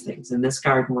get rid of things? In this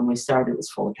garden, when we started, it was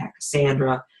full of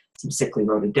pachysandra, some sickly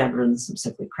rhododendrons, some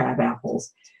sickly crab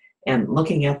apples. And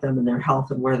looking at them and their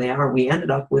health and where they are, we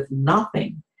ended up with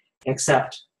nothing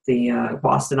except the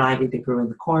Boston ivy that grew in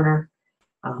the corner.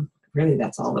 Really,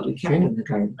 that's all that we kept in the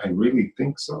garden. I really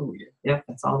think so, yeah. Yep,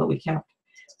 that's all that we kept.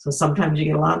 So sometimes you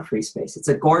get a lot of free space. It's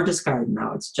a gorgeous garden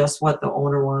now. It's just what the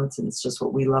owner wants, and it's just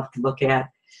what we love to look at.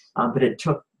 But it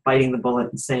took biting the bullet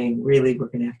and saying, really, we're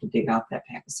going to have to dig out that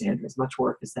Pachysandra. As much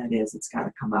work as that is, it's got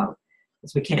to come out.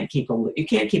 Because we can't keep you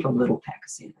can't keep a little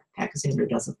Pachysandra. Pachysandra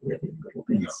doesn't live in little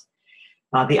bits.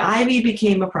 No. The ivy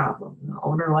became a problem. The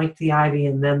owner liked the ivy,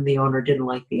 and then the owner didn't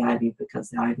like the ivy because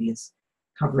the ivy is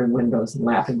covering windows and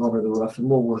lapping over the roof, and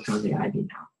we'll work on the ivy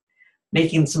now.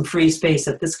 Making some free space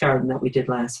at this garden that we did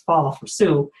last fall for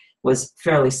Sue was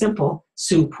fairly simple.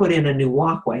 Sue put in a new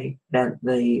walkway. That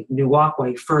the new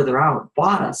walkway further out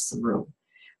bought us some room.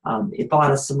 It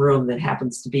bought us some room that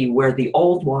happens to be where the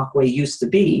old walkway used to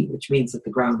be, which means that the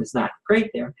ground is not great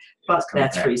there, but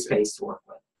that's free space to work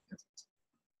with,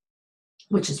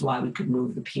 which is why we could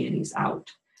move the peonies out.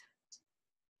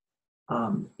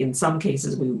 In some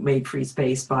cases, we made free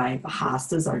space by the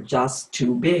hostas are just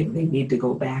too big. They need to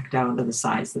go back down to the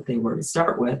size that they were to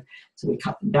start with. So we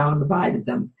cut them down, divided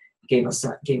them, gave us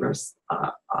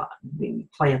the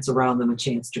plants around them a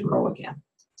chance to grow again.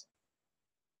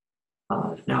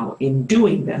 Now, in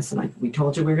doing this, and we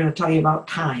told you we were going to tell you about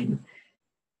time,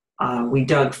 we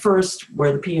dug first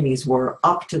where the peonies were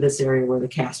up to this area where the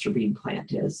castor bean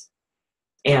plant is,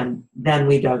 and then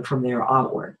we dug from there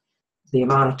outward. The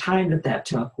amount of time that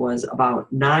took was about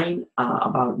 9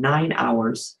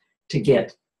 hours to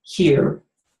get here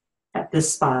at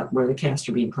this spot where the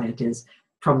castor bean plant is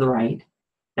from the right.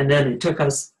 And then it took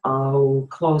us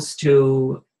close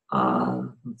to,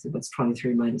 let's see, what's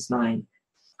 23 minus 9?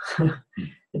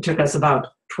 It took us about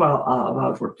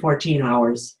 14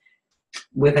 hours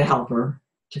with a helper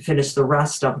to finish the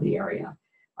rest of the area.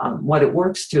 What it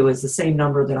works to is the same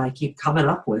number that I keep coming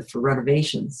up with for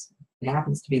renovations. It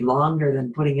happens to be longer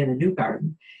than putting in a new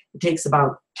garden. It takes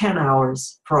about 10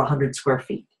 hours for 100 square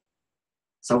feet.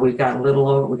 So we've got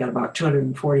about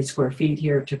 240 square feet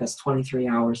here. It took us 23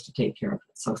 hours to take care of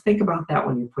it. So think about that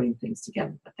when you're putting things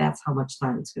together, but that's how much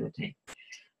time it's going to take.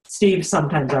 Steve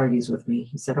sometimes argues with me.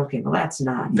 He said, okay, well, that's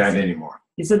not. Not anymore.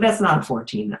 He said, that's not a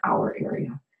 14-hour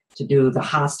area to do the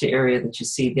hosta area that you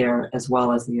see there as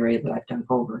well as the area that I've done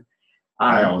over.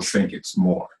 I always think it's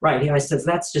more. Right. He always says,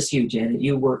 that's just you, Janet.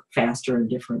 You work faster and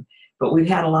different. But we've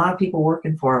had a lot of people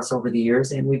working for us over the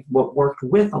years, and we've worked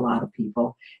with a lot of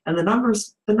people. And the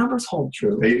numbers hold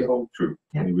true. They hold true.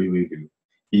 Yeah. They really do.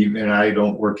 Even I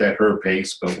don't work at her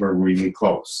pace, but we're really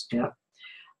close. Yeah.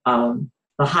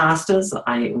 The hostas,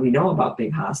 we know about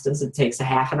big hostas. It takes a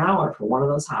half an hour for one of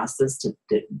those hostas to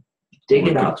dig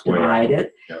it up, divide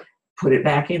it, put it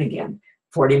back in again.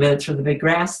 40 minutes for the big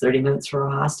grass, 30 minutes for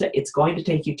a hosta. It's going to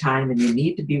take you time, and you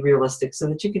need to be realistic so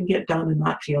that you can get done and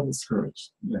not feel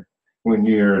discouraged. Yeah. When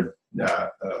you're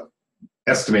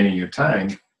estimating your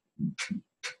time,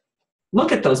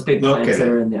 look at those big plants that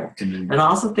are in there. And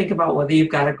also think about whether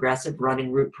you've got aggressive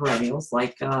running root perennials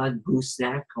like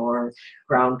gooseneck or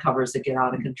ground covers that get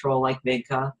out of control like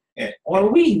vinca or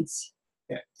weeds.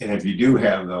 And if you do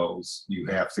have those, you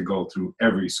have to go through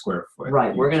every square foot.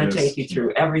 Right, we're going to take you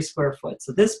through every square foot.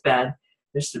 So this bed,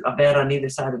 there's a bed on either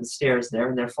side of the stairs there,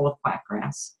 and they're full of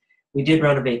quackgrass. We did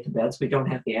renovate the beds. We don't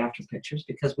have the after pictures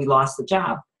because we lost the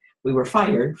job. We were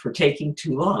fired for taking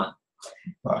too long.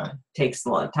 Right. Takes a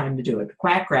lot of time to do it.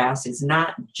 Quackgrass is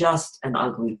not just an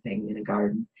ugly thing in a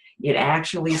garden. It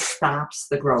actually stops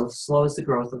the growth, slows the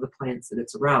growth of the plants that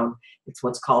it's around. It's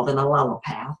what's called an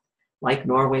allopath, like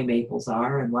Norway maples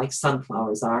are and like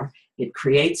sunflowers are. It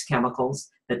creates chemicals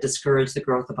that discourage the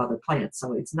growth of other plants.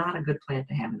 So it's not a good plant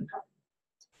to have in a garden.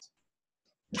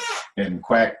 And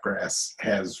quackgrass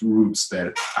has roots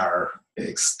that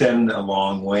extend a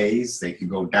long ways. They can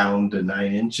go down to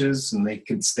 9 inches, and they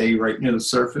can stay right near the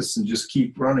surface and just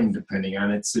keep running depending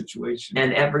on its situation.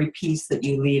 And every piece that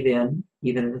you leave in,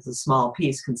 even if it's a small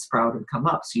piece, can sprout and come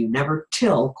up. So you never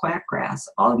till quackgrass.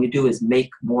 All you do is make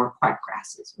more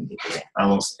quackgrasses when you do that.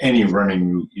 Almost any running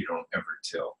root you don't ever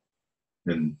till.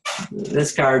 And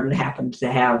this garden happened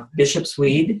to have bishop's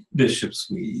weed. Bishop's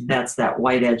weed. That's that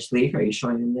white edged leaf. Are you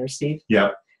showing them there, Steve?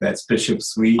 Yep, that's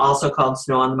bishop's weed. Also called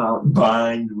snow on the mountain.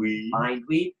 Bindweed.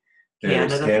 Bindweed.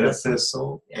 There's Canada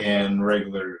thistle and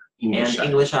regular English ivy.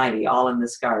 English ivy, all in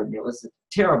this garden. It was a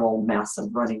terrible mess of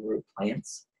running root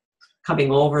plants.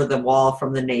 Coming over the wall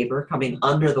from the neighbor, coming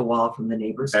under the wall from the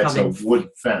neighbors. That's a wood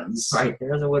fence. Right,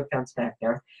 there's a wood fence back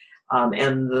there.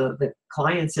 And the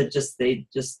clients had just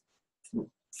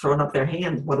thrown up their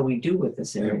hands. What do we do with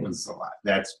this area? It was a lot.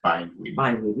 That's bindweed.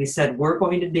 Bindweed. We said, we're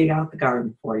going to dig out the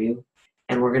garden for you,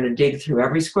 and we're going to dig through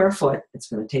every square foot. It's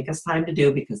going to take us time to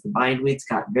do because the bindweed's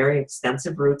got very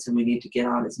extensive roots and we need to get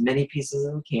out as many pieces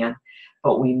as we can.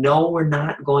 But we know we're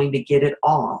not going to get it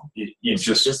all. You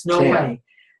just no can't. way.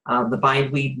 The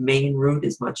bindweed main root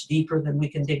is much deeper than we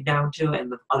can dig down to,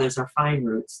 and the others are fine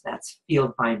roots. That's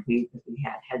field bindweed that we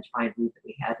had, hedge bindweed that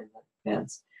we had in the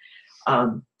beds.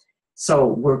 So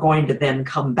we're going to then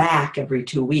come back every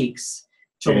 2 weeks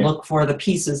to look for the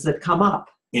pieces that come up.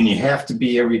 And you have to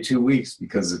be every 2 weeks,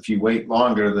 because if you wait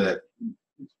longer, that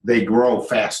they grow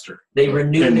faster. They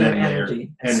renew their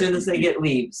energy. As soon as they get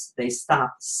leaves, they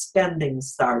stop spending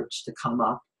starch to come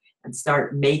up and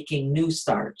start making new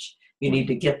starch. You need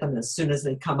to get them as soon as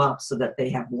they come up so that they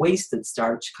have wasted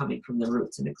starch coming from the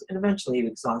roots, and eventually you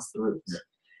exhaust the roots. Yeah.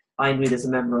 Bindweed is a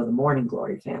member of the morning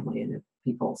glory family, and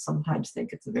people sometimes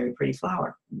think it's a very pretty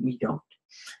flower. We don't.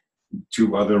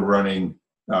 2 other running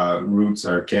roots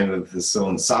are Canada thistle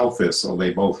and sow thistle.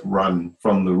 They both run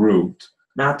from the root.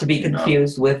 Not to be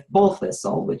confused with bull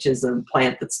thistle, which is a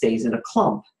plant that stays in a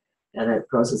clump, and it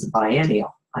grows as a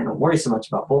biennial. I don't worry so much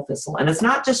about bull thistle. And it's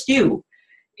not just you.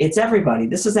 It's everybody.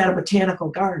 This is at a botanical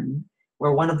garden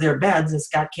where one of their beds has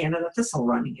got Canada thistle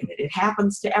running in it. It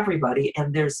happens to everybody,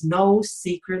 and there's no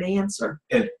secret answer.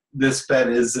 And this bed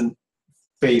isn't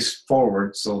faced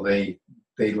forward, so they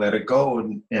let it go,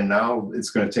 and now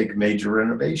it's going to take major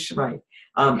renovation. Right.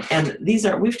 And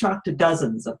we've talked to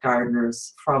dozens of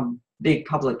gardeners from big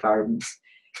public gardens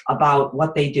about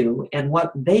what they do, and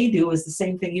what they do is the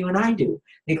same thing you and I do.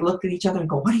 They look at each other and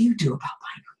go, what do you do about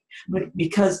bindweed?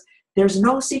 Because there's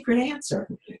no secret answer.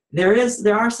 There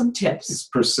are some tips. It's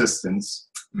persistence.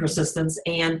 Persistence,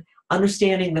 and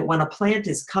understanding that when a plant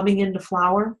is coming into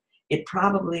flower, it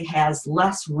probably has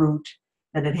less root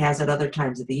than it has at other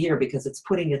times of the year, because it's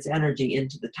putting its energy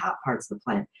into the top parts of the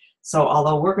plant. So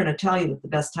although we're going to tell you that the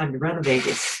best time to renovate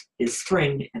is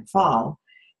spring and fall,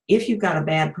 if you've got a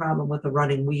bad problem with a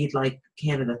running weed like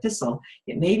Canada thistle,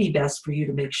 it may be best for you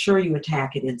to make sure you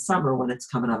attack it in summer when it's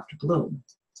coming up to bloom.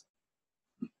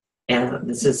 And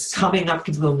this is coming up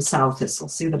to bloom sow thistle.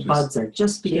 See, the buds are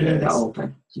just beginning to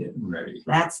open. Getting ready.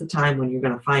 That's the time when you're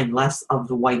going to find less of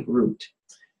the white root.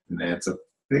 And that's a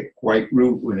thick white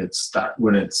root. When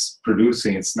it's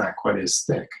producing, it's not quite as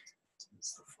thick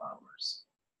as the flowers.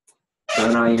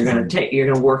 So now you're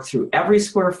going to work through every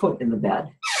square foot in the bed.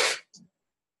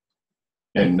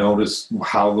 And notice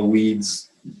how the weeds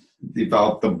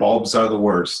develop. The bulbs are the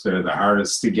worst. They're the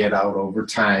hardest to get out over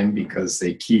time, because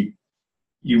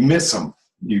you miss them.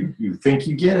 You think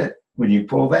you get it. When you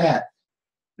pull that,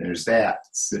 there's that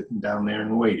sitting down there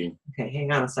and waiting. Okay,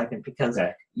 hang on a second, because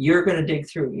you're going to dig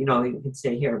through, you can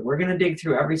stay here. We're going to dig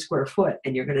through every square foot,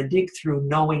 and you're going to dig through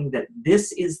knowing that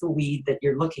this is the weed that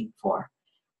you're looking for.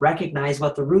 Recognize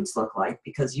what the roots look like,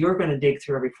 because you're going to dig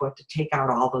through every foot to take out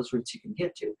all those roots you can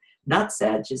get to.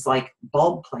 Nutsedge is like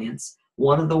bulb plants,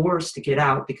 one of the worst to get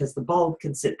out, because the bulb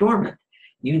can sit dormant.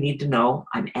 You need to know,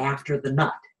 I'm after the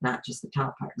nut, not just the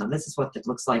top part. Now, this is what it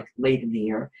looks like late in the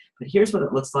year, but here's what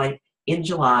it looks like in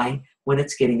July when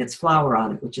it's getting its flower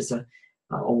on it, which is a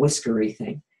whiskery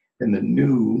thing. And the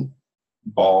new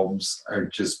bulbs are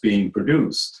just being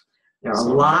produced. They're a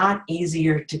lot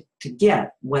easier to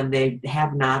get when they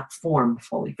have not formed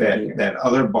fully for the year. That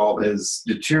other bulb has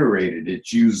deteriorated.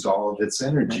 It's used all of its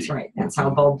energy. That's right. That's how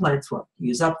bulb plants work.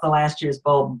 Use up the last year's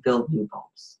bulb, build new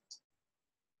bulbs.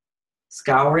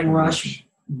 Scouring rush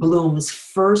blooms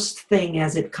first thing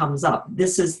as it comes up.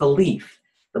 This is the leaf.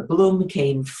 The bloom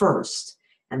came first,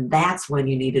 and that's when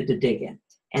you needed to dig in.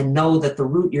 And know that the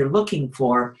root you're looking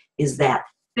for is that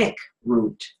thick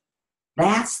root.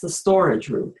 That's the storage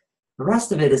root. The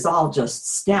rest of it is all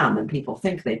just stem, and people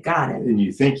think they've got it. And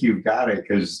you think you've got it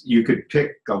because you could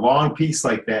pick a long piece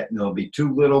like that, and there'll be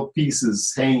 2 little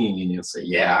pieces hanging, and you'll say,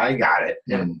 yeah, I got it.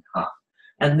 Yeah.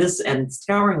 And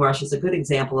scouring rush is a good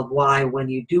example of why, when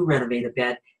you do renovate a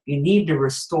bed, you need to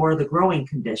restore the growing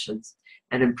conditions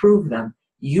and improve them.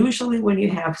 Usually when you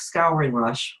have scouring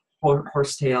rush,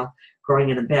 horsetail, growing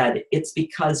in a bed, it's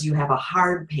because you have a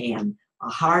hard pan, a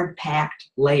hard packed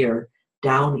layer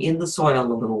down in the soil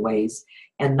a little ways,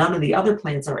 and none of the other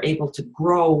plants are able to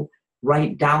grow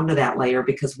right down to that layer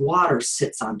because water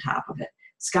sits on top of it.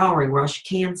 Scouring rush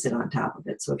can sit on top of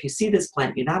it. So if you see this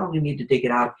plant, you not only need to dig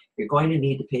it out, you're going to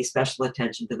need to pay special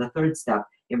attention to the third step,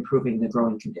 improving the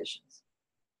growing conditions.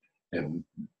 And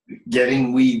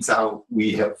getting weeds out,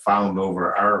 we have found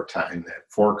over our time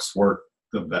that forks work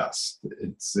the best.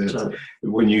 It's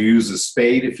when you use a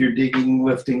spade, if you're digging,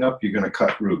 lifting up, you're going to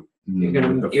cut root. You're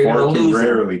going to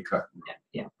rarely cut root.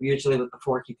 Yeah. Usually with the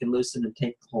fork, you can loosen and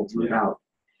take the whole root out.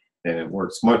 And it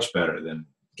works much better than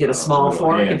Get a small little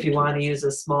fork hand if you tool. want to use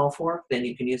a small fork. Then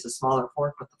you can use a smaller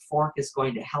fork, but the fork is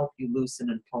going to help you loosen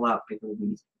and pull out bigger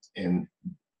weeds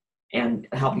And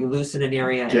help you loosen an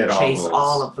area Get and all chase those.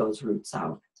 all of those roots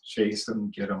out. chase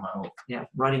them, get them out. Yeah,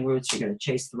 running roots. You're going to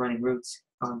chase the running roots.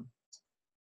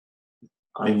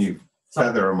 And you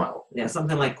feather them out. Yeah,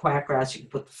 something like quackgrass, you can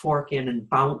put the fork in and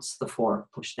bounce the fork,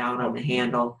 push down on the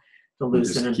handle to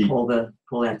loosen and pull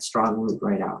that strong root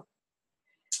right out.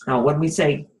 Now, when we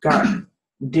say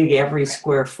dig every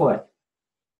square foot,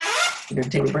 you're going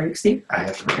to take a break, Steve? I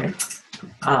have to.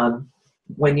 Okay.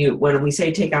 When we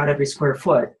say take out every square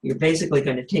foot, you're basically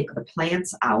going to take the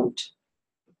plants out.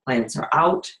 Plants are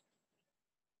out.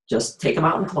 Just take them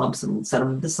out in clumps and set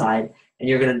them to the side, and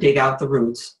you're going to dig out the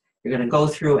roots. You're going to go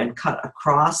through and cut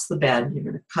across the bed. You're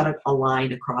going to cut a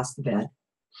line across the bed,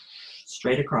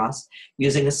 straight across,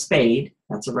 using a spade.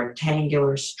 That's a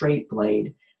rectangular straight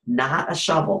blade, not a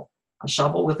shovel. A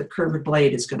shovel with a curved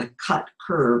blade is going to cut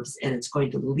curves, and it's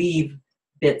going to leave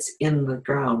bits in the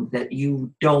ground that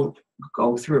you don't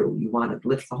go through. You want to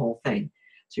lift the whole thing.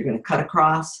 So you're going to cut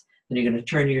across, then you're going to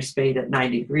turn your spade at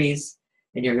 90 degrees,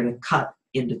 and you're going to cut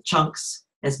into chunks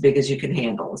as big as you can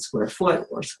handle, a square foot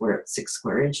or 6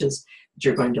 square inches. But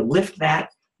you're going to lift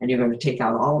that, and you're going to take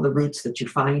out all the roots that you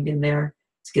find in there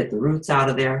to get the roots out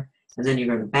of there, and then you're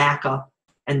going to back up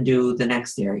and do the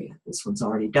next area. This one's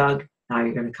already dug. Now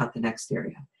you're going to cut the next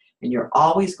area. And you're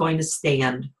always going to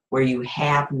stand where you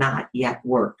have not yet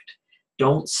worked.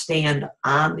 Don't stand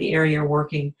on the area you're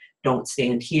working. Don't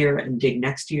stand here and dig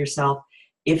next to yourself.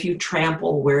 If you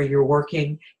trample where you're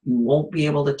working, you won't be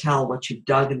able to tell what you've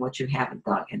dug and what you haven't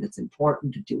dug. And it's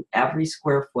important to do every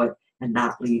square foot and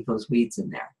not leave those weeds in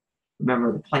there.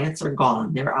 Remember, the plants are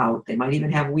gone. They're out. They might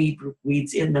even have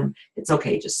weeds in them. It's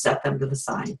okay. Just set them to the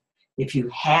side. If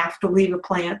you have to leave a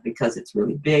plant because it's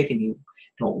really big and you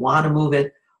don't want to move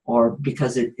it, or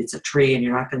because it's a tree and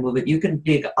you're not going to move it, you can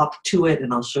dig up to it,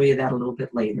 and I'll show you that a little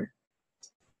bit later.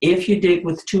 If you dig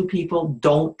with 2 people,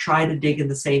 don't try to dig in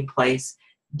the same place.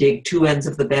 Dig 2 ends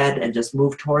of the bed and just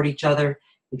move toward each other.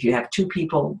 If you have 2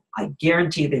 people, I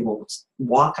guarantee they will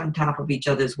walk on top of each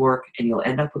other's work, and you'll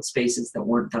end up with spaces that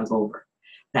weren't dug over.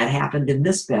 That happened in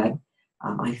this bed.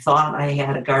 I thought I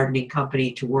had a gardening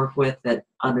company to work with that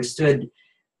understood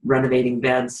renovating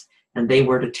beds, and they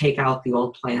were to take out the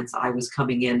old plants. I was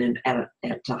coming in and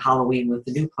at Halloween with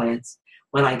the new plants.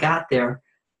 When I got there,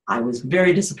 I was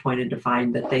very disappointed to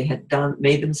find that they had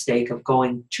made the mistake of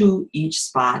going to each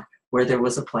spot where there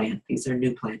was a plant. These are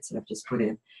new plants that I've just put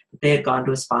in. But they had gone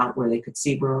to a spot where they could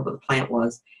see where the plant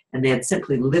was, and they had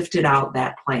simply lifted out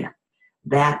that plant.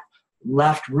 That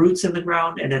left roots in the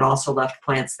ground, and it also left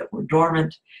plants that were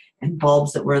dormant and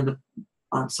bulbs that were in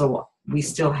the, so we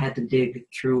still had to dig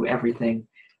through everything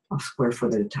a square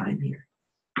foot at a time here.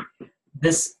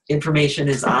 This information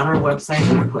is on our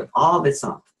website. We put all this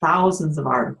up, thousands of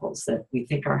articles that we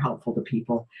think are helpful to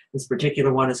people. This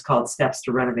particular one is called Steps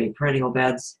to Renovate Perennial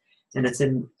Beds, and it's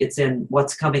in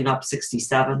What's Coming Up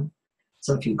 67.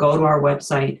 So if you go to our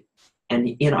website and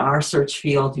in our search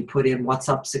field, you put in What's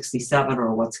Up 67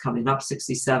 or What's Coming Up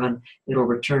 67, it'll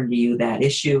return to you that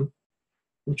issue,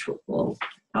 which will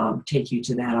take you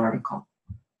to that article.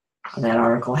 That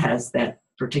article has that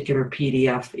particular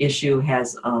PDF issue,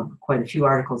 has quite a few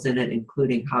articles in it,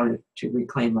 including how to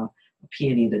reclaim a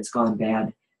peony that's gone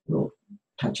bad. We'll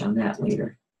touch on that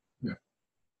later. Yeah.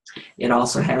 It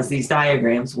also has these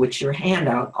diagrams, which your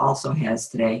handout also has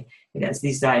today. It has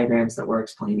these diagrams that we're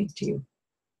explaining to you.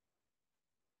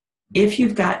 If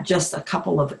you've got just a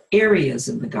couple of areas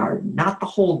in the garden, not the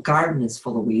whole garden is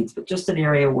full of weeds, but just an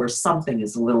area where something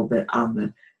is a little bit on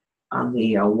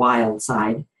the wild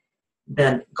side,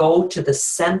 then go to the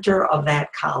center of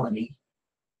that colony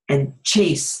and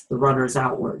chase the runners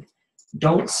outward.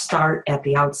 Don't start at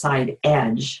the outside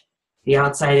edge. The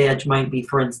outside edge might be,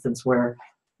 for instance, where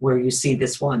you see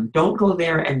this one. Don't go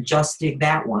there and just dig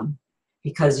that one,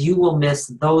 because you will miss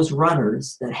those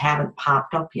runners that haven't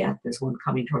popped up yet. There's one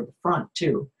coming toward the front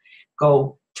too.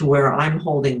 Go to where I'm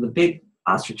holding the big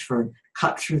ostrich fern,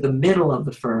 cut through the middle of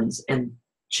the ferns and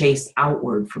chase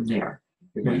outward from there.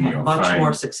 You're going to have much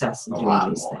more success in doing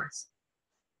these things.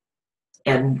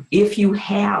 And if you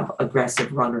have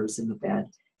aggressive runners in the bed,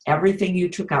 everything you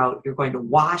took out, you're going to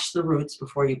wash the roots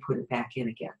before you put it back in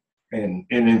again. And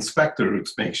inspect the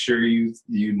roots. Make sure you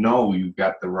know you've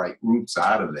got the right roots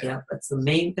out of there. Yeah, that's the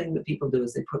main thing that people do,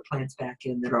 is they put plants back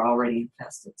in that are already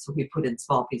infested. So we put in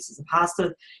small pieces of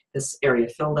hosta. This area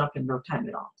filled up in no time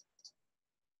at all.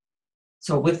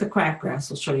 So with the quackgrass,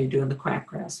 we'll show you doing the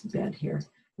quackgrass bed here.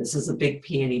 This is a big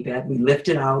peony bed. We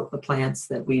lifted out the plants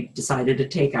that we decided to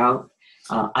take out,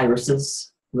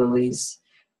 irises, lilies,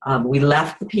 We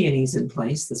left the peonies in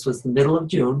place. This was the middle of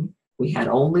June. We had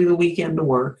only the weekend to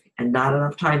work and not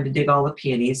enough time to dig all the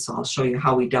peonies, so I'll show you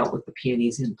how we dealt with the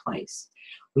peonies in place.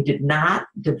 We did not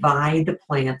divide the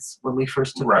plants when we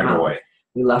first took them out. Away.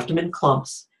 We left them in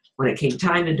clumps. When it came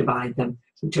time to divide them,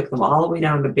 we took them all the way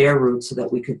down to bare roots so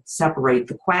that we could separate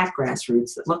the quackgrass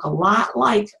roots that look a lot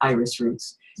like iris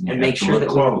roots and make sure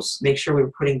that we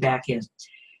were putting back in.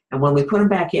 And when we put them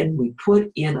back in, we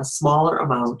put in a smaller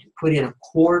amount. You put in a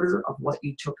quarter of what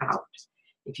you took out.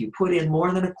 If you put in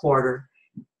more than a quarter,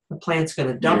 the plant's going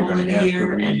to double in a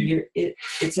year, and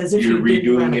it's as if you're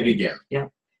redoing it again. Yeah,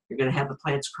 you're going to have the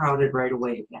plants crowded right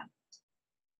away again.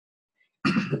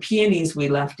 The peonies we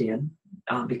left in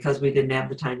because we didn't have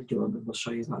the time to do them, and we'll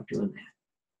show you about doing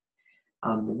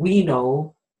that. We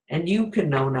know, and you can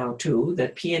know now too,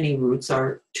 that peony roots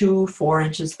are 2 to 4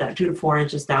 inches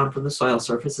down from the soil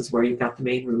surface is where you've got the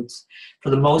main roots. For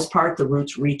the most part, the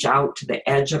roots reach out to the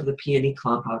edge of the peony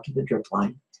clump, out to the drip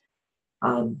line.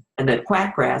 And that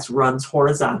quackgrass runs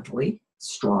horizontally,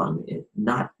 strong,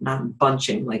 not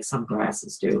bunching like some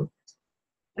grasses do.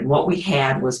 And what we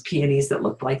had was peonies that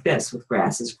looked like this, with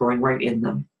grasses growing right in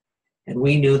them. And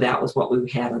we knew that was what we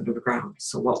had under the ground.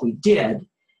 So what we did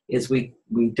is we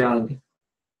dug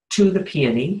to the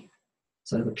peony.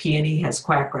 So the peony has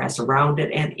quackgrass around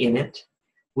it and in it.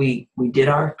 We did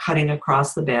our cutting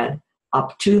across the bed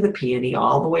up to the peony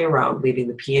all the way around, leaving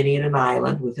the peony in an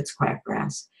island with its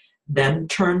quackgrass. Then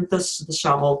turned the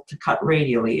shovel to cut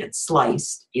radially and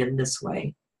sliced in this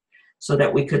way so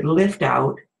that we could lift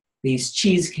out these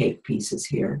cheesecake pieces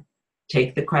here,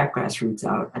 take the quackgrass roots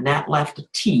out, and that left a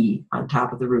T on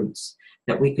top of the roots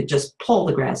that we could just pull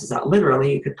the grasses out.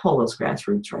 Literally, you could pull those grass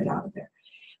roots right out of there.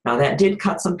 Now that did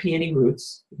cut some peony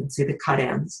roots. You can see the cut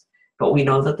ends, but we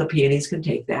know that the peonies can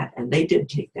take that, and they did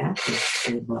take that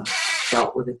and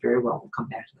dealt with it very well. We'll come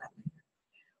back to that later.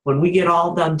 When we get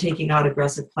all done taking out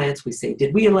aggressive plants, we say,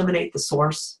 did we eliminate the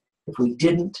source? If we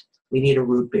didn't, we need a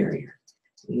root barrier.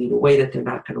 We need a way that they're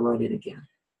not going to run in again.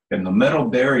 And the metal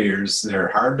barriers, they're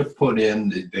hard to put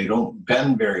in. They don't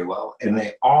bend very well, and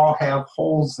they all have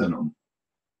holes in them.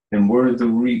 And where the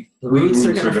roots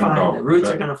are going to go. The roots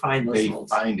are going to find those holes.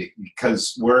 They find it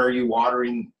because where are you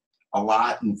watering a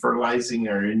lot and fertilizing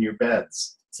or in your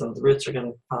beds? So the roots are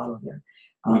going to follow there.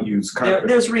 We use carpet.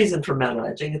 There's reason for metal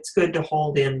edging. It's good to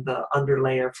hold in the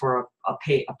underlayer for a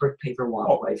brick paper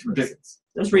walkway, for instance.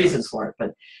 There's reasons for it,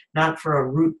 but not for a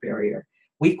root barrier.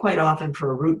 We quite often, for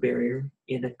a root barrier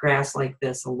in a grass like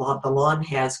this, the lawn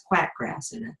has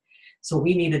quackgrass in it. So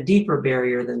we need a deeper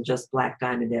barrier than just black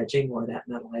diamond edging or that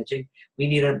metal edging. We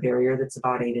need a barrier that's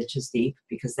about 8 inches deep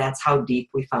because that's how deep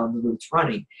we found the roots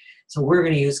running. So we're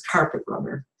going to use carpet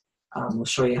runner. We'll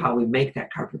show you how we make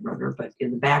that carpet runner, but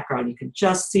in the background you can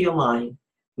just see a line.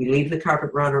 We leave the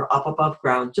carpet runner up above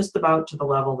ground, just about to the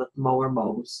level that the mower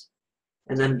mows,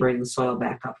 and then bring the soil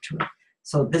back up to it.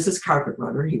 So this is carpet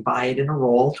runner. You buy it in a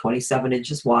roll, 27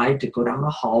 inches wide, to go down a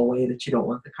hallway that you don't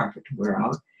want the carpet to wear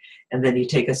out. And then you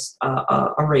take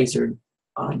a razor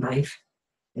knife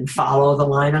and follow the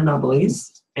line of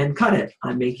nubblies and cut it.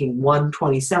 I'm making one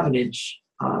 27-inch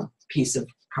piece of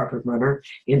carpet runner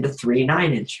into 3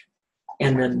 9-inch.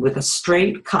 And then with a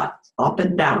straight cut up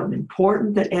and down.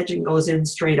 Important that edging goes in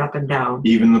straight up and down.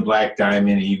 Even the black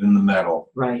diamond, even the metal.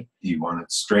 Right. You want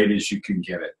it straight as you can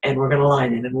get it. And we're going to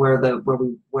line it. And where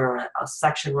a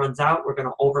section runs out, we're going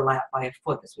to overlap by a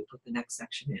foot as we put the next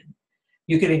section in.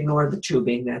 You can ignore the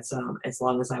tubing. That's as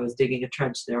long as I was digging a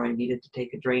trench there, I needed to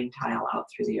take a drain tile out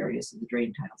through the areas of the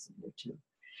drain tiles in there too.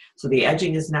 So the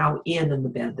edging is now in the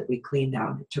bed that we cleaned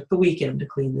out. It took the weekend to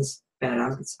clean this bed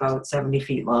out. It's about 70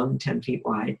 feet long and 10 feet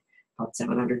wide, about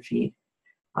 700 feet.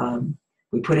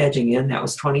 We put edging in. That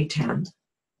was 2010.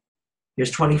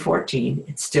 Here's 2014.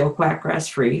 It's still quackgrass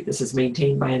free. This is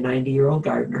maintained by a 90-year-old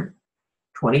gardener.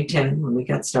 2010 when we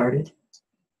got started.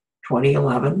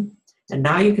 2011. And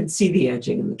now you can see the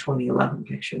edging in the 2011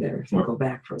 picture there. If you go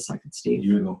back for a second, Steve.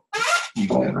 You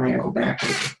go back.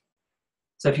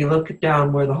 So if you look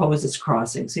down where the hose is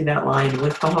crossing, see that line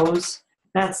with the hose?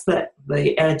 That's the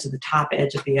edge, the top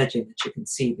edge of the edging that you can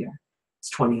see there. It's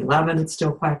 2011, it's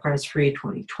still quackgrass free.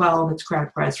 2012, it's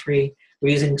quackgrass free.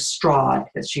 We're using straw.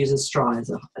 She uses straw as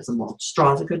a mulch.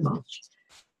 Straw is a good mulch.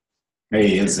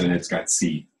 Hay isn't, it's got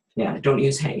seed. Yeah, don't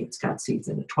use hay. It's got seeds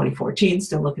in it. 2014,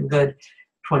 still looking good.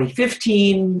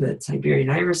 2015, the Siberian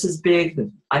iris is big.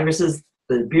 The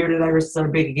bearded irises are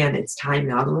big again. It's time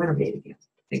now to renovate again.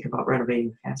 Think about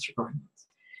renovating faster growing ones.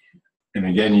 And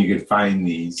again, you could find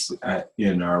these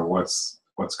in our what's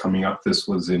coming up. This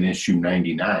was in issue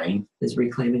 99. Is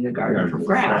Reclaiming a Garden from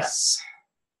Grass.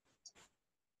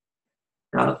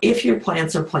 Now, if your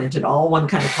plants are planted all one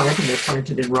kind of plant and they're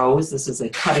planted in rows, this is a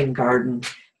cutting garden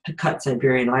to cut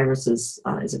Siberian irises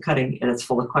is a cutting, and it's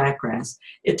full of quackgrass.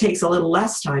 It takes a little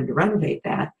less time to renovate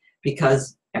that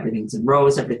because everything's in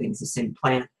rows, everything's the same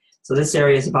plant. So this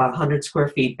area is about 100 square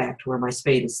feet back to where my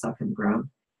spade is stuck in the ground.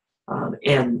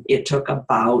 And it took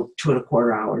about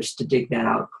 2¼ hours to dig that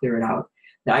out, clear it out.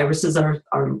 The irises are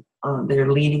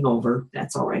they're leaning over.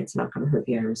 That's all right. It's not going to hurt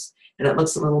the iris. And it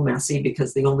looks a little messy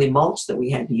because the only mulch that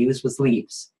we had to use was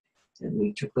leaves. And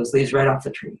we took those leaves right off the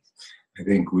trees. I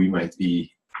think we might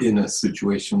be in a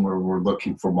situation where we're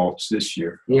looking for mulch this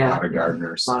year. Yeah. A lot of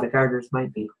gardeners. A lot of gardeners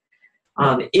might be.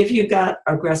 If you've got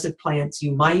aggressive plants,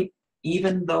 you might,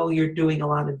 even though you're doing a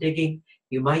lot of digging,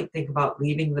 you might think about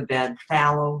leaving the bed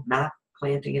fallow, not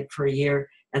planting it for a year,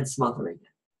 and smothering it.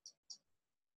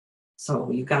 So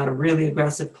you've got a really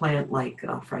aggressive plant like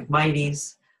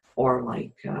Phragmites, or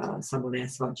like someone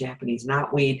asked about Japanese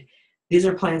knotweed. These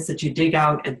are plants that you dig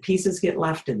out and pieces get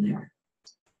left in there.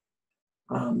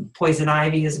 Poison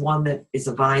ivy is one that is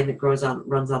a vine that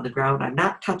runs on the ground. I'm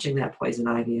not touching that poison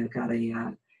ivy. I've got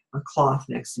a cloth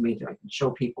next to me that I can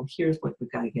show people. Here's what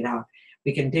we've got to get out.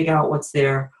 We can dig out what's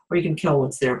there, or you can kill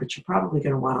what's there, but you're probably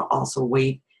going to want to also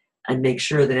wait and make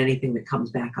sure that anything that comes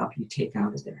back up you take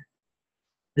out of there.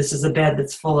 This is a bed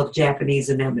that's full of Japanese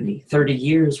anemone, 30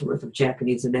 years worth of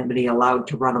Japanese anemone allowed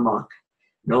to run amok.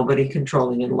 Nobody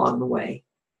controlling it along the way.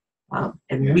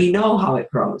 And we know how it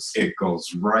grows. It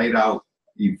goes right out.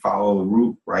 You follow the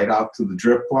root right out to the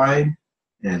drip line,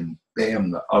 and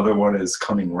bam, the other one is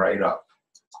coming right up.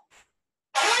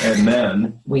 And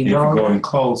then, if you're going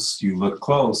close, you look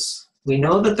close. We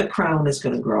know that the crown is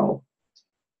going to grow.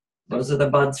 Those are the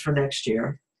buds for next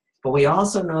year. But we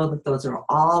also know that those are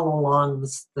all along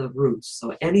the roots.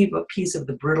 So any piece of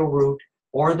the brittle root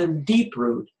or the deep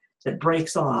root that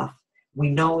breaks off, we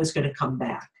know is going to come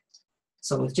back.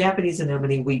 So with Japanese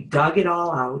anemone, we dug it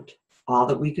all out, all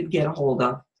that we could get a hold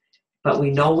of, but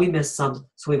we know we missed some.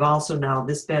 So we've also now,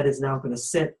 this bed is now going to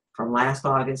sit from last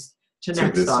August to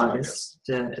next August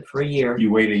for a year.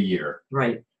 You wait a year.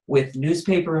 Right. With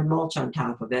newspaper and mulch on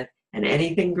top of it, and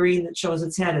anything green that shows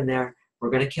its head in there, we're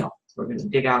going to kill. We're going to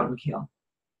dig out and kill.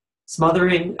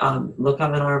 Smothering, look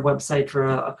on our website for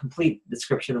a complete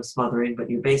description of smothering, but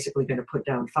you're basically going to put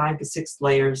down 5 to 6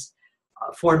 layers,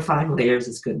 4 to 5 layers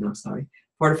is good enough,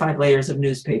 4 to 5 layers of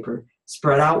newspaper,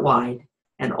 spread out wide,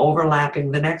 and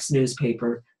overlapping the next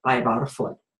newspaper by about 1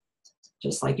 foot,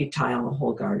 just like you tile a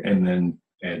whole garden. And then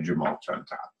add your mulch on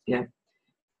top. Yeah.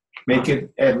 Make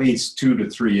it at least 2 to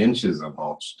 3 inches of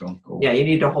mulch. Don't go. Yeah, you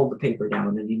need to hold the paper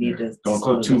down, and you need to. Don't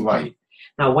go too light.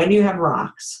 Now, when you have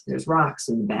rocks, there's rocks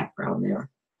in the background there.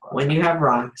 When you have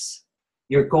rocks,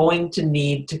 you're going to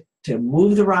need to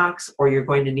move the rocks, or you're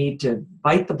going to need to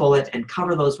bite the bullet and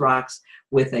cover those rocks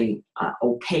with a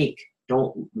opaque,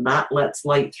 not lets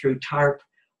light through tarp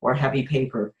or heavy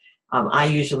paper. I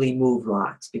usually move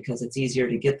rocks because it's easier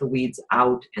to get the weeds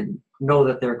out and know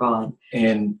that they're gone.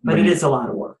 But it is a lot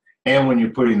of work. And when you're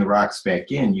putting the rocks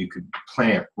back in, you could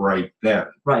plant right then.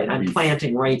 Right, I'm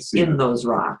planting right in those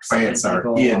rocks. Plants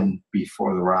are in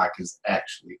before the rock is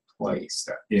actually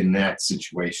placed in that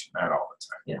situation, not all the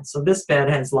time. Yeah, so this bed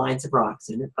has lines of rocks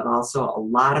in it, but also a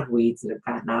lot of weeds that have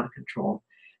gotten out of control.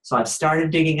 So I've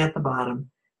started digging at the bottom,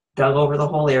 dug over the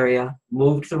whole area,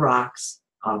 moved the rocks,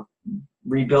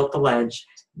 rebuilt the ledge,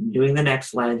 doing the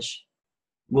next ledge,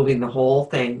 moving the whole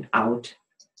thing out.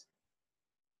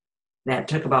 That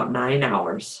took about 9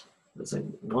 hours. It was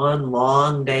one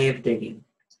long day of digging.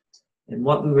 And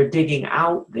what we were digging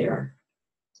out there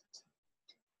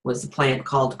was a plant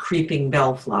called creeping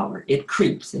bellflower. It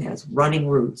creeps, it has running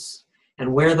roots.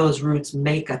 And where those roots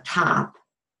make a top,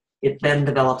 it then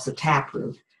develops a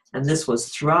taproot. And this was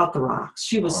throughout the rocks.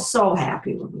 She was so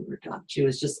happy when we were done. She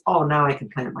was just, oh, now I can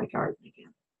plant my garden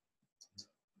again.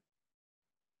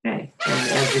 Okay, and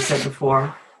as we said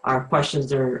before, our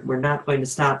questions we're not going to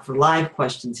stop for live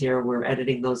questions here. We're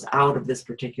editing those out of this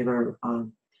particular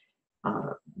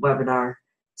webinar.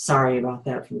 Sorry about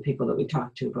that from the people that we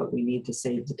talked to, but we need to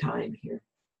save the time here.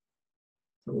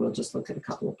 So we'll just look at a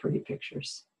couple of pretty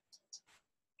pictures.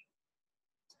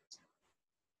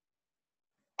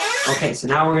 Okay, so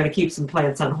now we're going to keep some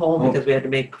plants on hold because we had to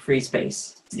make free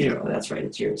space. Steve, yeah, that's right.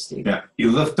 It's yours, Steve. Yeah,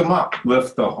 you lift them up.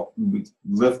 Lift the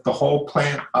whole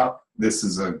plant up. This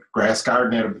is a grass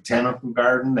garden at a botanical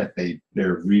garden that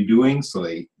they're redoing. So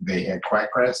they had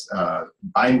quackgrass,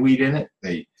 bindweed in it.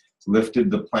 They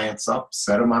lifted the plants up,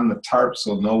 set them on the tarp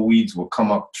so no weeds will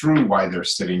come up through while they're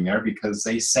sitting there because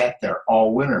they sat there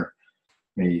all winter.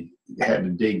 They had to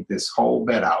dig this whole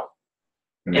bed out.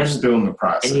 And they're still in the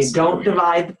process. And you don't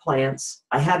divide the plants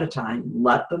ahead of time.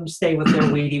 Let them stay with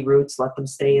their weedy roots. Let them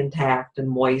stay intact and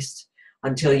moist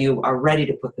until you are ready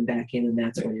to put them back in, and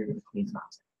that's when you're going to clean them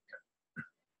out.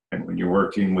 And when you're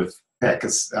working with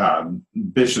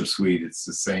bishop's weed, it's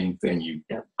the same thing.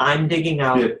 I'm digging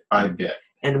out bit by bit.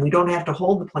 And we don't have to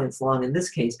hold the plants long in this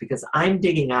case because I'm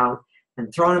digging out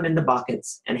and throwing them into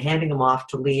buckets and handing them off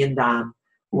to Lee and Don,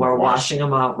 who are washing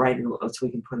them out so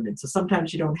we can put them in. So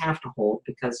sometimes you don't have to hold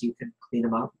because you can clean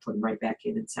them out and put them right back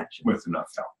in sections. With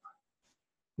enough help.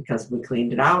 Because we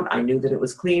cleaned it out, I knew that it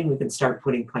was clean, we can start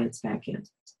putting plants back in.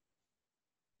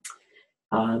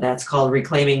 That's called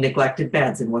reclaiming neglected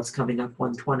beds, and what's coming up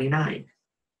 129.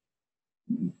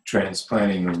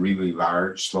 Transplanting really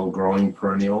large, slow-growing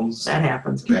perennials. That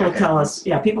happens.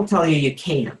 People tell you you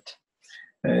can't.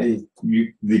 They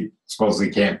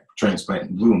supposedly can't transplant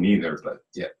and bloom either, but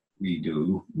yet we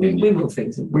do. We move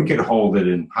things. We could hold it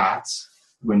in pots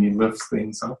when you lift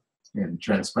things up and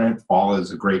transplant. Fall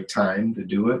is a great time to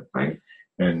do it. Right.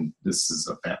 And this is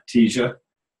a baptisia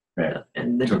that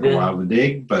and took a while to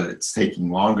dig, but it's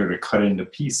taking longer to cut into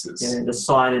pieces. Yeah, to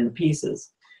saw it into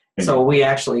pieces. And so we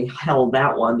actually held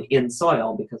that one in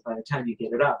soil because by the time you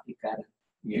get it up, you've got an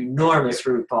enormous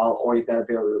root ball or you've got a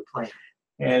bare root plant.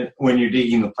 And when you're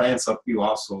digging the plants up, you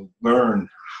also learn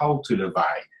how to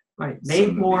divide. Right.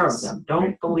 Make more of them.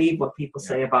 Don't believe what people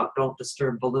say about don't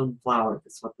disturb balloon flower.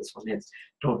 That's what this one is.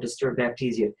 Don't disturb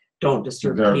baptisia. Don't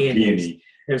disturb peonies.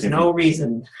 There's no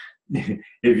reason.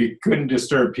 If you couldn't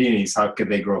disturb peonies, how could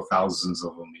they grow thousands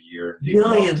of them a year?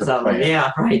 Millions of them.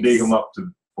 Yeah, right. Dig them up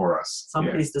for us.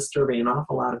 Somebody's disturbing an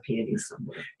awful lot of peonies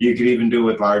somewhere. You could even do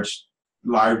it with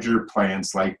larger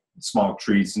plants like small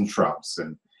trees and shrubs.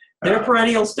 And they're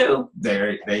perennials too.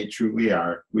 They truly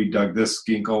are. We dug this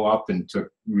ginkgo up and took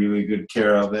really good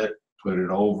care of it, put it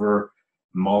over,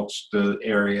 mulched the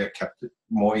area, kept it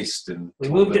moist. And we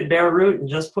moved it bare root and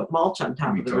just put mulch on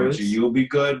top of the roots. We told you, you'll be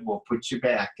good, we'll put you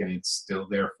back, and it's still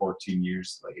there 14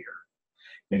 years later.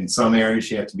 In some areas,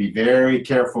 you have to be very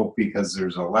careful because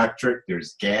there's electric,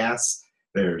 there's gas,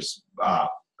 there's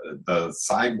the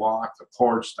sidewalk, the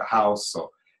porch, the house, so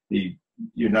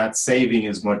you're not saving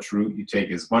as much root. You take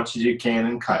as much as you can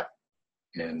and cut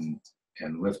and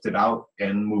lift it out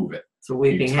and move it. So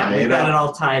weeping hemlock, we've got it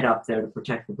all tied up there to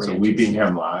protect the branches. So weeping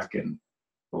hemlock, and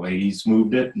the ladies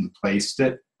moved it and placed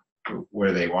it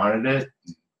where they wanted it.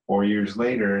 4 years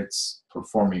later, it's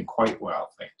performing quite well,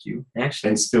 thank you. Actually,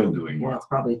 and still doing well. It's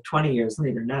probably 20 years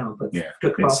later now, but it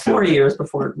took about 4 years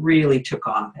before it really took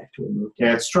off after we moved it.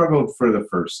 Yeah, it struggled for the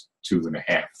first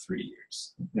 2.5, 3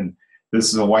 years. And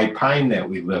this is a white pine that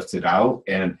we lifted out,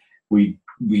 and we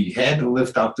had to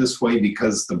lift out this way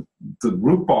because the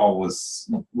root ball was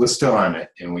still on it,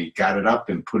 and we got it up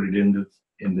and put it into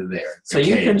there. So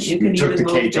you can we took the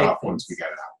cage off things. Once we got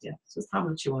it out. Yeah, so it's how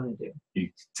much you want to do. You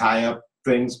tie up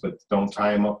things, but don't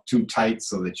tie them up too tight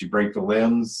so that you break the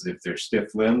limbs. If they're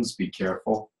stiff limbs, be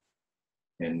careful.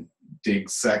 And dig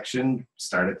section,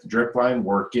 start at the drip line,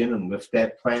 work in and lift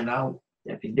that plant out.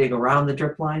 If you dig around the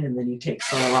drip line and then you take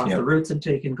soil off the roots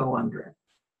until you can go under it.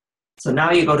 So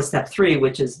now you go to step 3,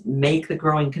 which is make the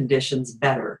growing conditions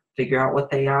better. Figure out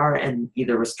what they are and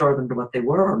either restore them to what they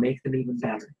were or make them even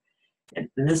better. And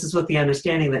this is with the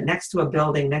understanding that next to a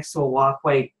building, next to a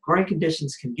walkway, growing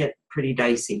conditions can get pretty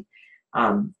dicey.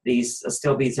 These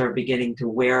astilbes are beginning to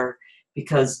wear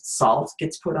because salt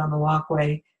gets put on the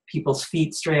walkway, people's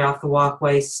feet stray off the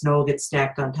walkway, snow gets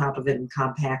stacked on top of it and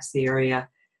compacts the area.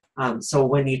 So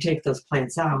when you take those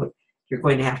plants out, you're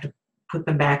going to have to put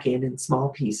them back in small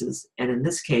pieces. And in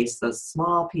this case, those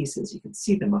small pieces, you can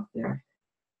see them up there.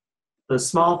 Those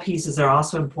small pieces are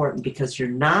also important because you're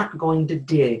not going to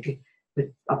dig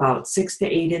about 6 to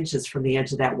 8 inches from the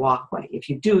edge of that walkway. If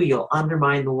you do, you'll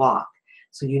undermine the walk.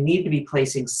 So you need to be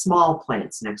placing small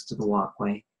plants next to the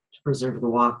walkway to preserve the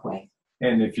walkway.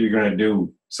 And if you're going to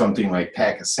do something like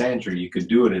Pachysandra, you could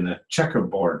do it in a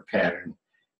checkerboard pattern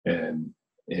and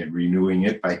renewing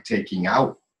it by taking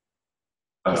out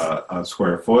a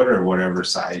square foot or whatever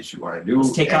size you want to do.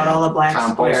 Just take out all the black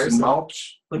compost squares. And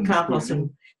mulch. Put compost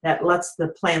in. That lets the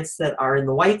plants that are in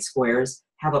the white squares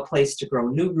have a place to grow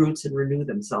new roots and renew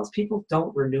themselves. People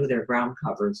don't renew their ground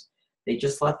covers. They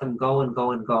just let them go and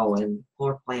go and go, and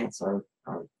poor plants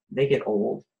they get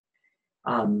old.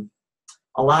 A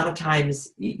lot of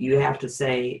times you have to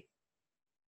say,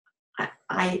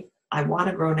 I want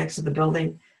to grow next to the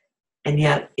building, and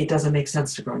yet it doesn't make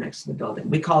sense to grow next to the building.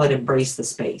 We call it embrace the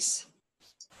space.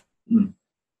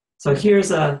 So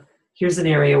here's an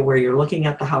area where you're looking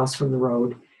at the house from the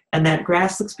road. And that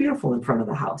grass looks beautiful in front of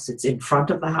the house. It's in front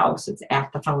of the house. It's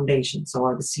at the foundation. So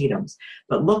are the sedums.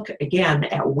 But look again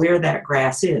at where that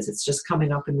grass is. It's just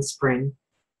coming up in the spring.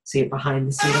 See it behind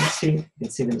the sedums, Steve? You can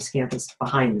see the miscanthus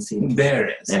behind the sedums. There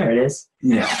it is. There it is.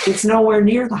 Yeah. It's nowhere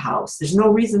near the house. There's no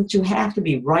reason that you have to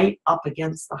be right up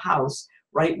against the house,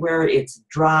 right where it's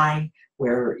dry,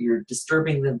 where you're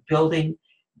disturbing the building.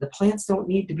 The plants don't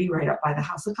need to be right up by the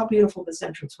house. Look how beautiful this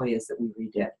entranceway is that we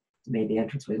redid. We made the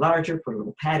entranceway larger, put a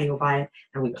little patio by it,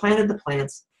 and we planted the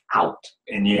plants out.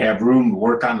 And you have room to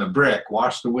work on the brick,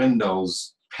 wash the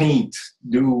windows, paint,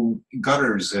 do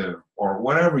gutters, or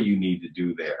whatever you need to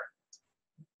do there.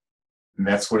 And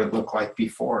that's what it looked like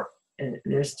before. And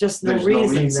there's just no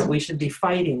reason that we should be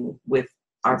fighting with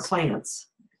our plants.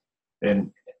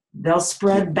 And they'll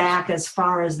spread back as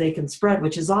far as they can spread,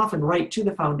 which is often right to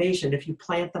the foundation if you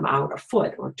plant them out a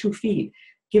foot or 2 feet.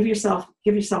 Give yourself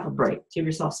a break. Give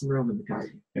yourself some room in the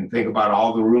garden. And think about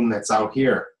all the room that's out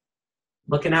here.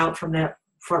 Looking out from that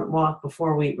front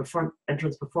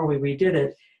entrance before we redid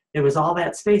it, there was all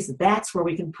that space. That's where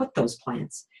we can put those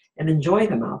plants and enjoy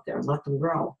them out there and let them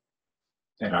grow.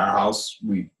 At our house,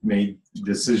 we made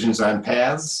decisions on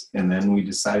paths, and then we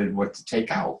decided what to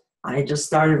take out. I just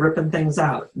started ripping things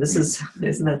out.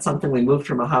 Isn't that something? We moved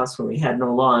from a house where we had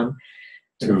no lawn.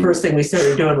 The first thing we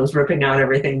started doing was ripping out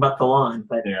everything but the lawn.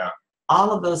 But yeah,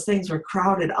 all of those things were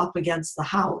crowded up against the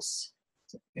house.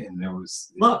 And there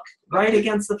was, look, right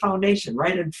against the foundation,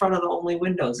 right in front of the only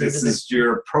windows. This is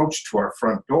your approach to our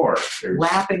front door.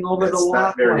 Lapping over the walkway.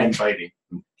 Not very inviting.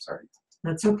 Sorry.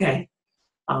 That's okay.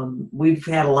 We've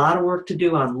had a lot of work to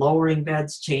do on lowering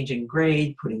beds, changing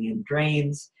grade, putting in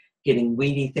drains, getting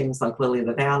weedy things like lily of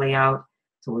the valley out.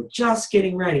 So we're just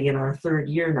getting ready in our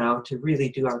 3rd year now to really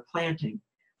do our planting.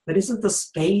 But isn't the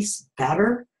space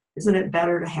better? Isn't it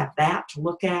better to have that to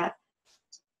look at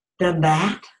than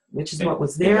that, which is what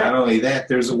was there? Not only that,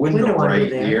 there's a window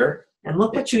right here. And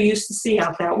look what you used to see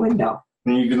out that window.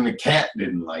 And even the cat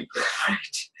didn't like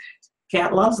it.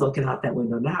 Cat loves looking out that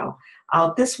window now.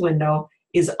 Out this window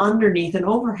is underneath an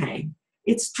overhang.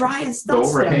 It's dry as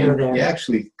dust under there. It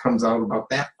actually comes out about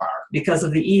that far. Because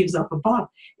of the eaves up above.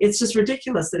 It's just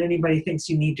ridiculous that anybody thinks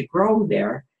you need to grow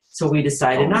there. So we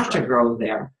decided not to grow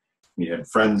there. We had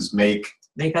friends make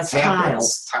us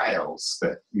tiles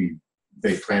that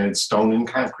they planted stone and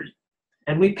concrete.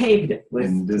 And we paved it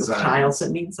with tiles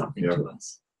that mean something to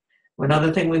us.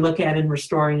 Another thing we look at in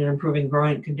restoring and improving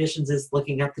growing conditions is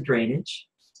looking at the drainage.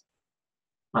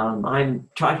 I'm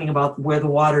talking about where the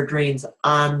water drains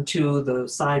onto the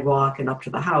sidewalk and up to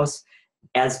the house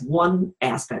as one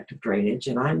aspect of drainage,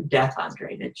 and I'm death on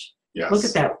drainage. Yes. Look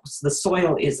at that. The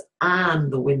soil is on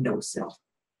the windowsill.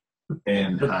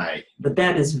 And high. The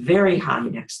bed is very high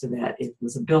next to that. It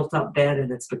was a built-up bed,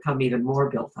 and it's become even more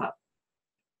built up.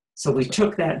 So we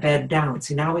took that bed down.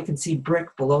 See, now we can see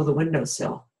brick below the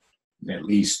windowsill. At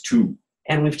least 2.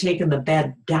 And we've taken the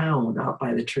bed down out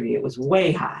by the tree. It was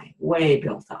way high, way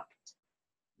built up.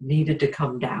 Needed to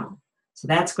come down. So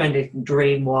that's going to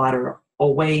drain water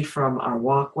away from our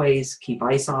walkways, keep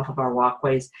ice off of our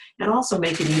walkways, and also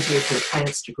make it easier for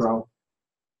plants to grow.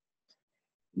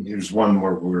 Here's one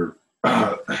where we're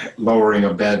lowering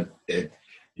a bed.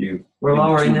 We're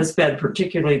lowering this bed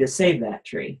particularly to save that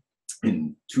tree.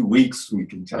 In 2 weeks, we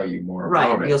can tell you more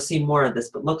about it. Right, you'll see more of this,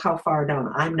 but look how far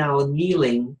down. I'm now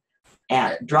kneeling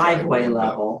at driveway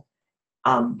level,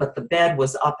 but the bed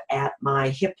was up at my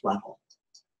hip level.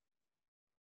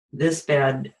 This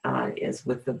bed is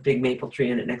with the big maple tree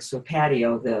in it next to a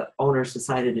patio. The owners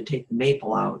decided to take the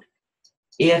maple out.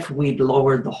 If we'd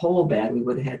lowered the whole bed, we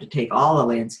would have had to take all the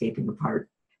landscaping apart.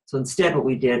 So instead what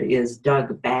we did is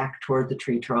dug back toward the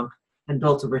tree trunk and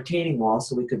built a retaining wall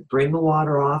so we could bring the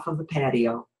water off of the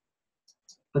patio,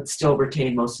 but still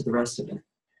retain most of the rest of it.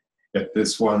 At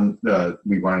this one,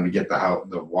 we wanted to get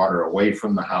the water away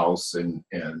from the house, and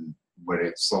when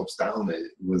it slopes down,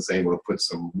 it was able to put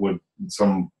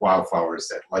some wildflowers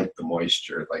that like the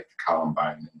moisture, like the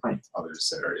columbine and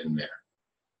others that are in there.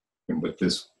 And with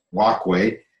this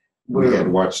walkway, we had to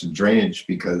watch the drainage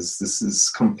because this is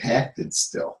compacted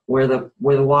still. Where the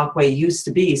walkway used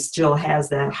to be still has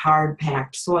that hard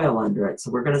packed soil under it.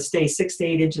 So we're going to stay 6 to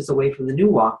 8 inches away from the new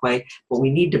walkway, but we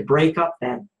need to break up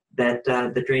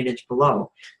the drainage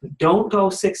below. But don't go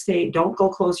 6 to 8. Don't go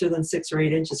closer than 6 or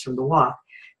 8 inches from the walk,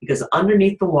 because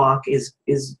underneath the walk is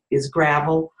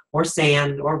gravel or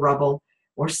sand or rubble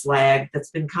or slag that's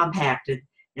been compacted,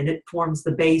 and it forms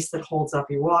the base that holds up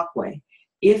your walkway.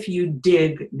 If you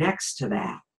dig next to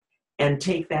that and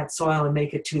take that soil and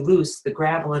make it too loose, the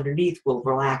gravel underneath will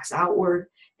relax outward,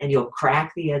 and you'll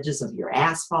crack the edges of your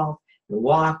asphalt, your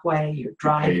walkway, your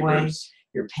driveway.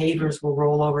 Your pavers will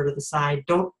roll over to the side.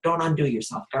 Don't undo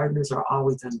yourself. Gardeners are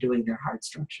always undoing their hard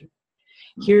structure.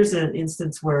 Here's an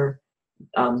instance where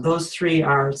those three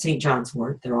are St. John's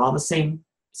wort. They're all the same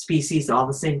species, all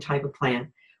the same type of plant.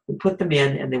 We put them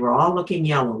in, and they were all looking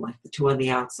yellow, like the two on the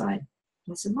outside.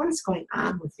 I said, what is going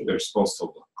on with these? They're supposed to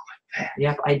look like that.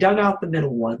 Yep, I dug out the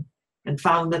middle one and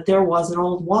found that there was an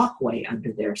old walkway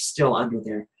under there, still under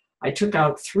there. I took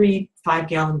out 3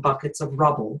 5-gallon buckets of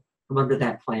rubble from under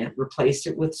that plant, replaced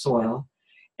it with soil,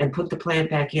 and put the plant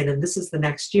back in. And this is the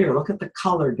next year. Look at the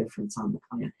color difference on the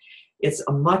plant. It's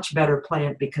a much better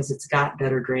plant because it's got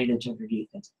better drainage underneath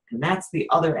it. And that's the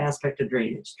other aspect of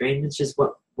drainage. Drainage is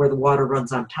where the water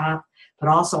runs on top, but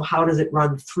also how does it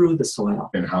run through the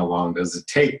soil? And how long does it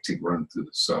take to run through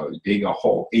the soil? You dig a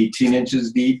hole 18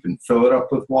 inches deep and fill it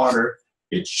up with water.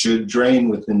 It should drain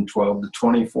within 12 to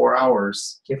 24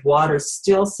 hours. If water's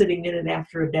still sitting in it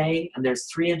after a day and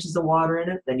there's 3 inches of water in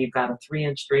it, then you've got a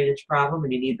 3-inch drainage problem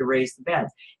and you need to raise the bed.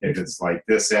 If it's like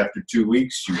this after 2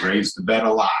 weeks, you raise the bed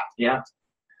a lot. Yeah.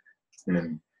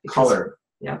 And color.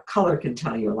 Yeah, color can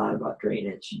tell you a lot about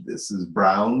drainage. This is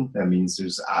brown. That means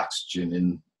there's oxygen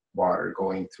in water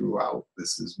going throughout.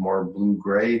 This is more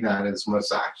blue-gray, not as much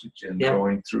oxygen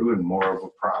going through, and more of a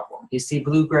problem. You see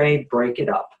blue-gray, break it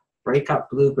up. Break up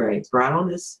blue-gray.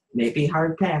 Brown is maybe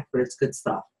hard-packed, but it's good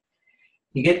stuff.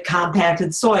 You get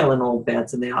compacted soil in old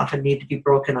beds, and they often need to be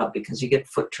broken up because you get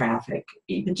foot traffic.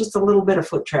 Even just a little bit of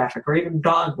foot traffic, or even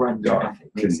dog run traffic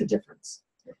makes a difference.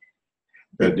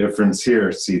 The difference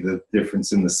here, see the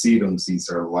difference in the sedums, these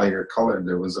are lighter colored.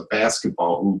 There was a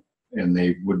basketball hoop, and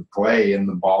they would play in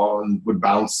the ball and would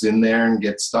bounce in there and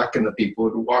get stuck, and the people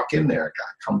would walk in there. It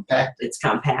got compacted. It's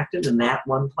compacted, and that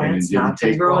one plant's not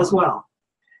going to grow as well.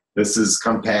 This is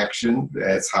compaction.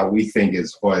 That's how we think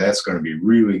is, boy, that's going to be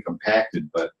really compacted,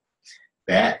 but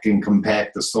that can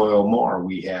compact the soil more.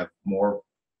 We have more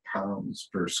pounds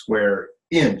per square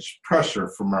inch pressure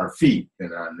from our feet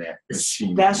than on that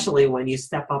machine. Especially when you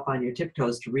step up on your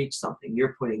tiptoes to reach something.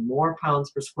 You're putting more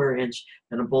pounds per square inch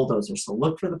than a bulldozer. So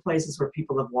look for the places where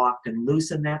people have walked and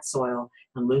loosen that soil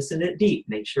and loosen it deep.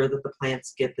 Make sure that the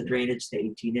plants get the drainage to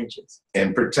 18 inches.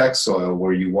 And protect soil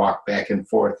where you walk back and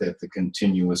forth at the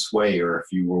continuous way, or if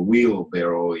you were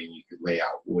wheelbarrowing, you could lay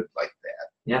out wood like that.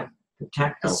 Yeah,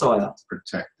 protect the soil.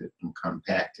 Protect it and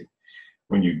compact it.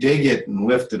 When you dig it and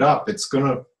lift it up, it's going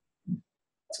to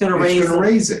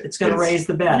raise it. It's going to raise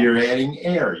the bed. You're adding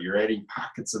air. You're adding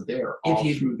pockets of air all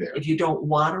through there. If you don't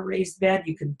want to raise the bed,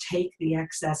 you can take the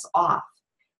excess off.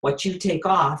 What you take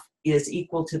off is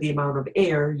equal to the amount of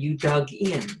air you dug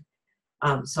in.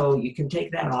 So you can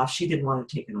take that off. She didn't want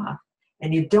to take it off.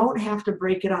 And you don't have to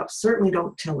break it up. Certainly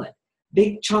don't till it.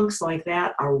 Big chunks like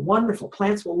that are wonderful.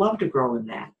 Plants will love to grow in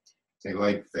that. They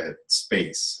like that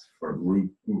space for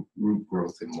root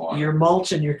growth in water. Your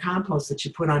mulch and your compost that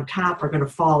you put on top are going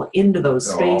to fall into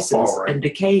those spaces and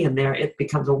decay in there. It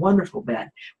becomes a wonderful bed.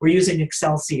 We're using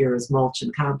Excelsior as mulch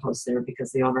and compost there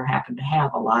because the owner happened to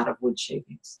have a lot of wood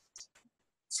shavings.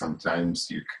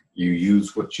 Sometimes you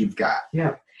use what you've got.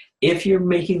 Yeah. If you're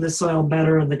making the soil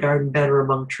better and the garden better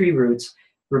among tree roots,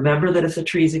 remember that if the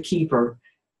tree's a keeper,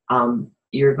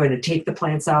 you're going to take the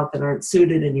plants out that aren't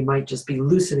suited, and you might just be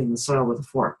loosening the soil with a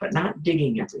fork, but not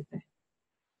digging everything.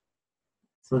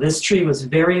 So this tree was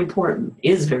very important,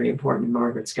 is very important in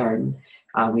Margaret's garden.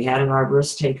 We had an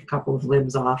arborist take a couple of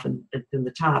limbs off and in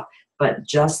the top, but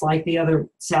just like the other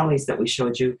Sally's that we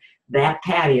showed you, that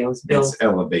patio is built. It's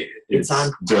elevated. It's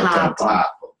on built top on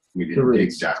top. We didn't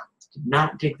dig down. Did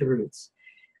not dig the roots.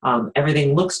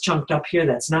 Everything looks chunked up here.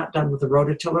 That's not done with a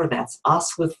rototiller. That's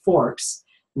us with forks,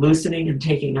 loosening and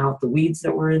taking out the weeds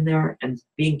that were in there and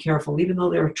being careful. Even though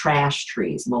they're trash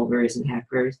trees, mulberries and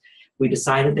hackberries, we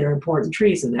decided they're important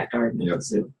trees in that garden at the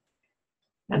zoo.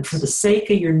 And for the sake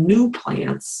of your new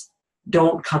plants,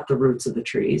 don't cut the roots of the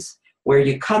trees. Where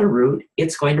you cut a root,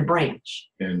 it's going to branch.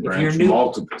 And branch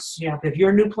multiples. Yeah, if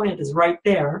your new plant is right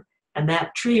there and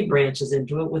that tree branches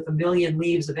into it with a million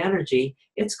leaves of energy,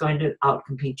 it's going to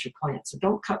outcompete your plant. So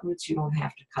don't cut roots you don't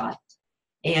have to cut.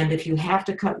 And if you have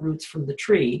to cut roots from the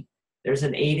tree, there's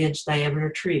an 8-inch diameter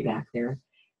tree back there.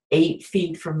 8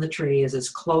 feet from the tree is as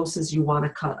close as you want to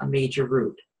cut a major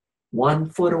root. 1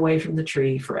 foot away from the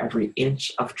tree for every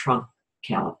inch of trunk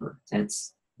caliper.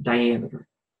 That's diameter.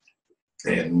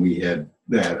 And we had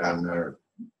that on our...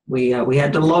 We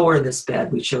had to lower this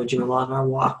bed. We showed you along our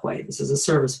walkway. This is a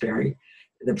serviceberry.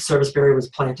 The serviceberry was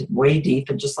planted way deep,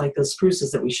 and just like those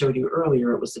spruces that we showed you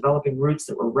earlier, it was developing roots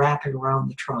that were wrapping around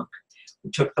the trunk. We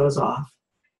took those off,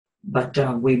 but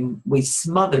we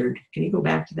smothered. Can you go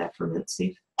back to that for a minute,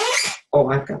 Steve? Oh,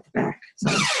 I've got the back.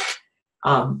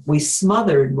 Sorry. We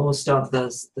smothered most of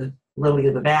the lily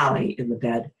of the valley in the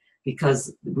bed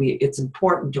because it's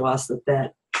important to us that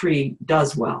that tree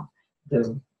does well.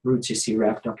 The roots you see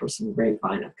wrapped up are some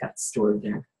grapevine I've got stored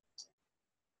there.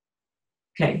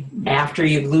 Okay, after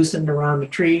you've loosened around the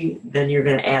tree, then you're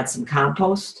going to add some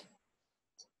compost.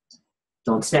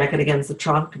 Don't stack it against the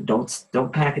trunk.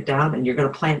 Don't pack it down. And you're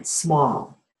going to plant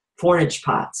small 4-inch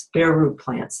pots, bare root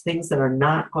plants, things that are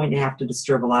not going to have to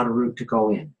disturb a lot of root to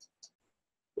go in.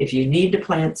 If you need to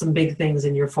plant some big things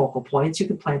in your focal points, you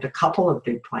can plant a couple of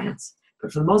big plants.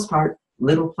 But for the most part,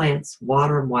 little plants,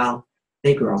 water them well,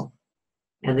 they grow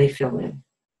and they fill in.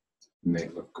 And they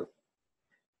look good.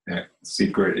 That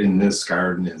secret in this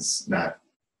garden is not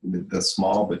the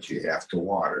small, but you have to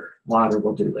water. Water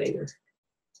we'll do later.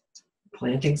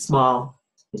 Planting small.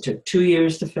 It took 2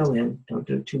 years to fill in. Don't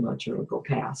do it too much or it'll go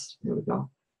past. Here we go.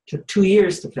 It took 2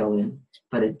 years to fill in,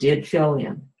 but it did fill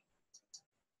in.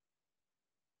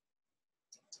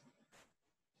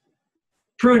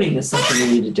 Pruning is something you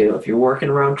need to do. If you're working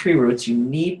around tree roots, you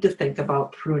need to think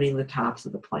about pruning the tops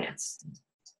of the plants.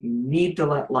 You need to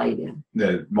let light in.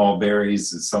 The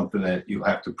mulberries is something that you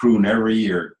have to prune every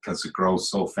year because it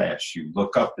grows so fast. You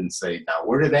look up and say, now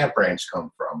where did that branch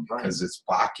come from? Because it's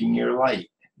blocking your light.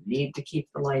 You need to keep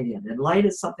the light in. And light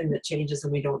is something that changes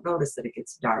and we don't notice that it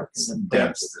gets dark. It's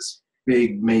dense. This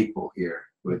big maple here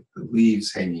with the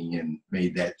leaves hanging in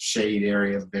made that shade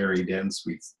area very dense.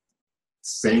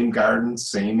 Same garden,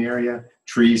 same area,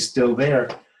 trees still there.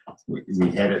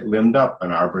 We had it limbed up.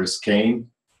 An arborist came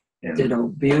and did a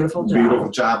beautiful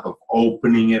job of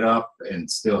opening it up and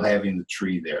still having the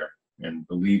tree there. And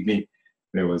believe me,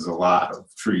 there was a lot of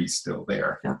trees still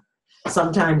there. Yeah.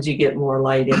 Sometimes you get more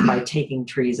light in by taking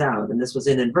trees out. And this was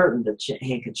inadvertent at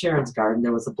Hank and Sharon's garden.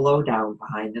 There was a blowdown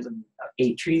behind them and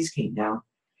 8 trees came down.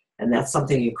 And that's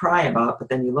something you cry about, but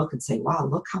then you look and say, wow,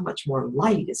 look how much more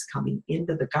light is coming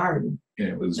into the garden. And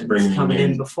it was coming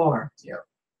in before. Yeah.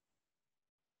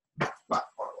 A lot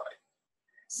more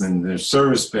light. And there's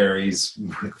service berries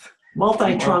with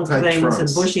multi-trunk things and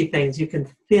bushy things. You can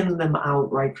thin them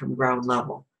out right from ground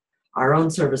level. Our own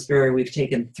service berry, we've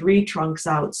taken 3 trunks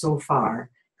out so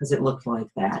far because it looked like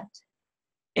that.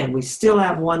 And we still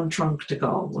have 1 trunk to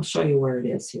go. We'll show you where it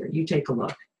is here. You take a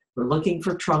look. We're looking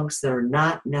for trunks that are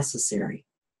not necessary.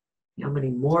 How many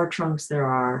more trunks there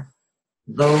are?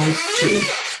 Those 2.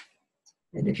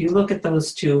 And if you look at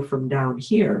those 2 from down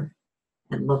here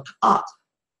and look up,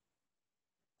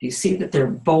 do you see that they're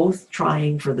both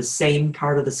trying for the same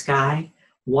part of the sky?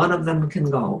 One of them can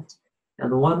go. And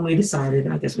the one we decided,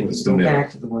 I guess we can go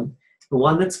back to the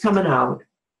one that's coming out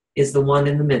is the one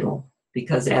in the middle.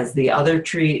 Because as the other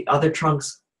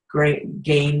trunks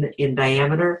gain in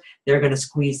diameter, they're going to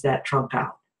squeeze that trunk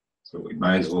out. So we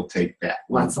might as well take that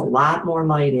one. Lets a lot more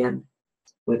light in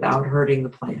without hurting the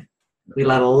plant. We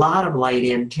let a lot of light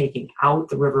in, taking out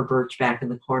the river birch back in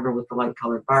the corner with the light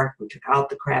colored bark. We took out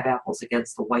the crab apples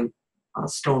against the white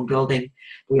stone building.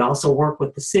 We also work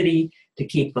with the city to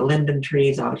keep the linden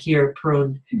trees out here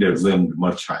pruned. They're limbed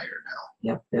much higher now.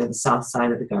 Yep, they're the south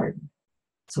side of the garden.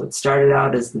 So it started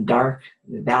out as the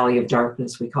valley of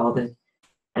darkness, we called it.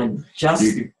 And just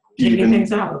taking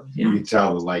things out. Yeah. You can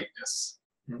tell the lightness.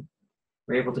 Yeah.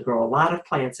 We're able to grow a lot of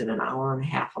plants in an hour and a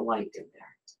half of light in there.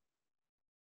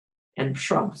 And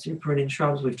shrubs. You're pruning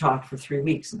shrubs. We've talked for 3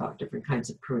 weeks about different kinds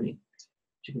of pruning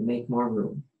to make more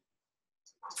room.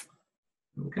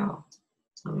 Here we go.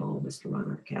 Hello, Mr.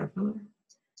 Monarch Caterpillar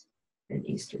and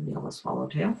Eastern Yellow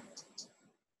Swallowtail.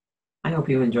 I hope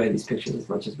you enjoy these pictures as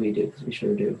much as we do, because we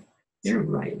sure do. You're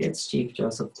right. It's Chief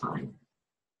Joseph Pine.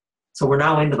 So we're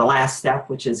now into the last step,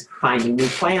 which is finding new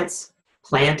plants,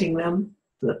 planting them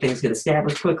so that things get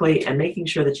established quickly, and making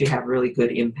sure that you have really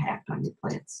good impact on your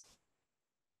plants.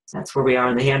 That's where we are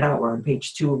in the handout. We're on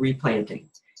page 2, replanting.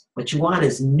 What you want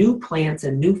is new plants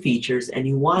and new features, and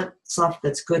you want stuff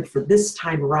that's good for this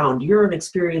time around. You're an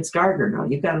experienced gardener now.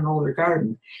 You've got an older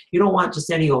garden. You don't want just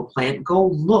any old plant. Go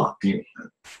look. You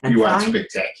want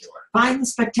spectacular. Find the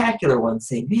spectacular one.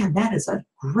 Say, man, that is a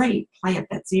great plant,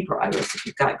 that zebra iris. If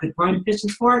you've got good growing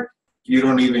conditions for it. You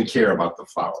don't even care about the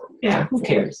flower. Yeah, who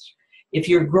cares? If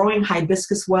you're growing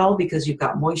hibiscus well because you've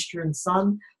got moisture and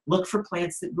sun, look for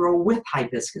plants that grow with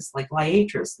hibiscus, like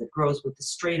liatris that grows with the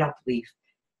straight up leaf,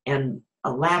 and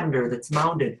a lavender that's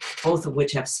mounded, both of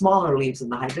which have smaller leaves than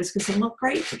the hibiscus and look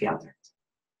great together.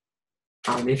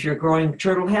 If you're growing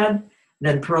turtlehead,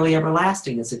 then Pearly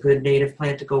Everlasting is a good native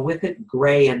plant to go with it.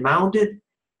 Gray and mounded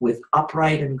with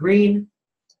upright and green,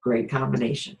 great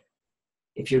combination.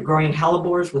 If you're growing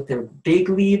hellebores with their big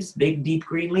leaves, big deep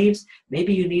green leaves,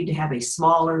 maybe you need to have a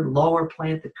smaller, lower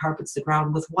plant that carpets the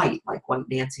ground with white, like white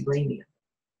Nancy Lanian.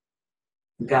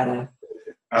 We've got a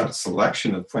a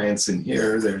selection of plants in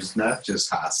here. There's not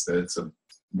just hosta. It's a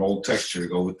bold texture to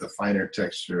go with the finer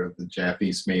texture of the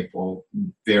Japanese maple,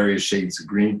 various shades of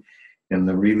green, and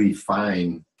the really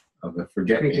fine of the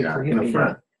forget-me-not in the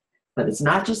front. But it's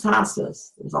not just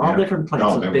hostas. There's all different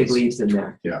plants with big leaves in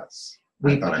there. Yes.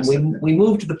 We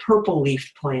moved the purple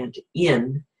leafed plant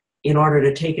in order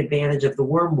to take advantage of the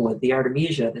wormwood, the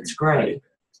artemisia that's gray.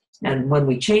 And when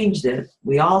we changed it,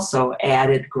 we also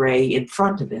added gray in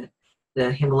front of it.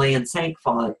 The Himalayan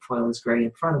cinquefoil is gray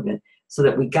in front of it, so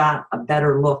that we got a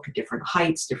better look, different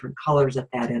heights, different colors at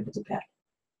that end of the bed.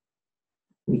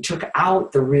 We took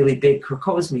out the really big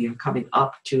crocosmia coming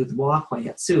up to the walkway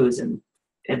at Sue's and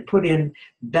put in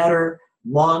better,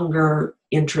 longer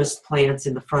interest plants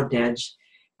in the front edge,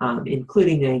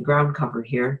 including a ground cover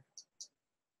here.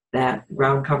 That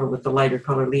ground cover with the lighter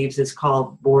color leaves is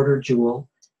called Border Jewel,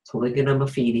 Polygonum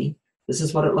affini. This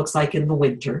is what it looks like in the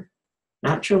winter.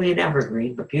 Not truly an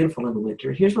evergreen, but beautiful in the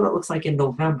winter. Here's what it looks like in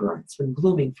November. It's been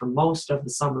blooming for most of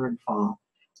the summer and fall.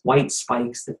 White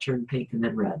spikes that turn pink and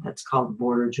then red. That's called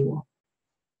Border Jewel.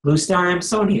 Blue Star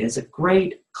Amsonia is a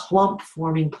great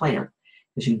clump-forming plant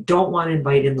because you don't want to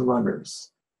invite in the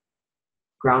runners.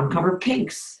 Ground cover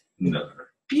pinks. No.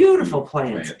 Beautiful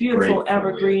plants. Beautiful great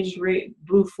evergreen, foliage. great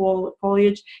blue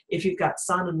foliage. If you've got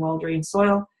sun and well-drained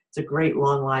soil, it's a great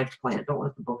long-lived plant. Don't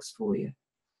let the books fool you.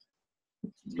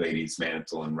 Lady's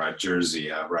mantle and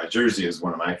Rodgersia. Rodgersia is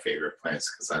one of my favorite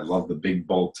plants because I love the big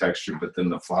bold texture, but then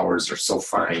the flowers are so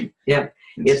fine. Yep,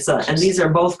 and these are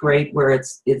both great where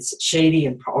it's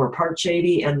shady or part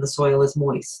shady and the soil is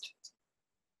moist.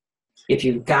 If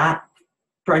you've got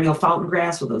perennial fountain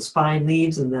grass with those fine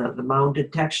leaves and the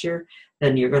mounded texture,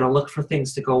 then you're going to look for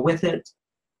things to go with it,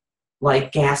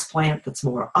 like gas plant that's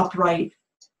more upright,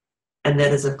 and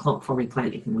that is a clump forming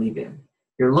plant you can leave in.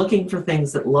 You're looking for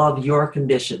things that love your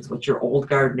conditions, what your old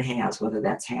garden has, whether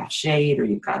that's half shade or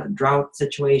you've got a drought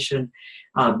situation.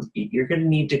 You're going to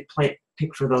need to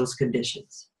pick for those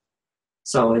conditions.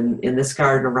 So in this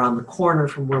garden around the corner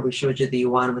from where we showed you the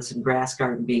euonymus and grass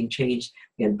garden being changed,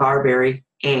 we had barberry,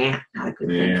 not a good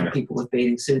thing for people with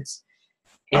bathing suits.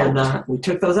 And we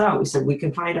took those out. We said we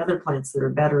can find other plants that are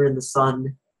better in the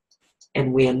sun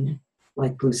and wind,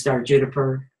 like blue star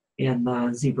juniper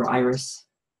and zebra iris.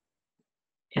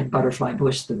 And butterfly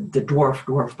bush, the dwarf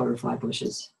butterfly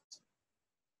bushes.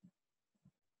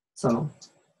 So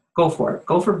go for it.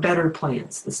 Go for better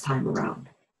plants this time around.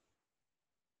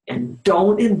 And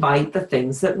don't invite the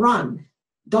things that run.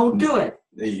 Don't do it.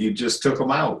 You just took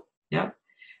them out. Yep.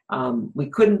 We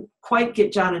couldn't quite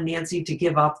get John and Nancy to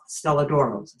give up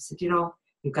Stelladoros. I said,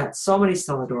 you've got so many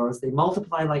Stelladoros. They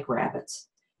multiply like rabbits.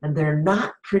 And they're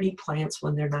not pretty plants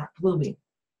when they're not blooming.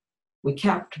 We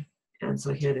kept, and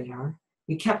so here they are.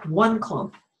 We kept one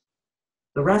clump.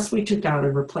 The rest we took out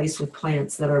and replaced with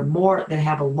plants that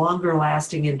have a longer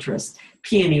lasting interest.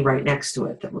 Peony right next to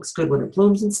it that looks good when it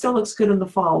blooms and still looks good in the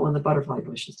fall when the butterfly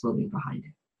bush is blooming behind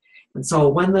it. And so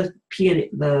when the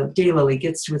daylily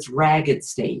gets to its ragged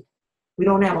state, we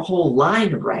don't have a whole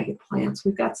line of ragged plants.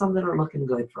 We've got some that are looking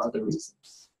good for other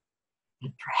reasons.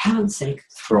 And for heaven's sake,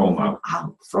 throw them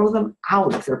out. Throw them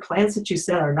out. If they're plants that you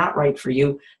said are not right for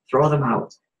you, throw them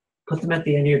out. Put them at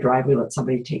the end of your driveway, let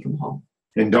somebody take them home.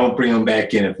 And don't bring them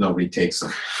back in if nobody takes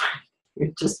them.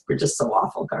 We're just so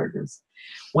awful gardeners.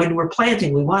 When we're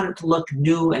planting, we want it to look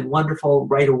new and wonderful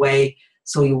right away.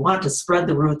 So you want to spread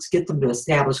the roots, get them to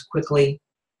establish quickly.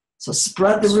 So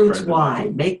spread the roots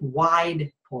wide, make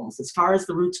wide poles. As far as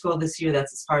the roots go this year,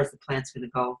 that's as far as the plant's going to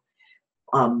go.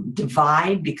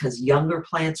 Divide, because younger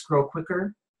plants grow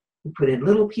quicker. We put in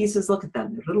little pieces. Look at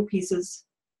them. They're little pieces.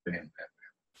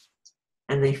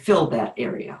 And they fill that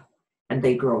area. And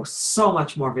they grow so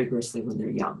much more vigorously when they're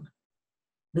young.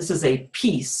 This is a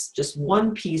piece, just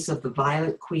one piece of the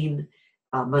Violet Queen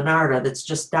Monarda that's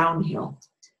just downhill.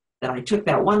 That I took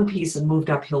that one piece and moved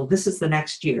uphill. This is the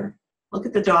next year. Look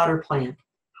at the daughter plant,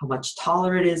 how much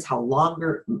taller it is, how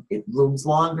longer, it blooms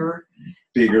longer.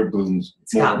 Bigger blooms.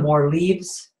 It's got more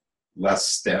leaves. Less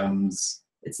stems.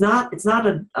 It's not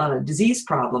a disease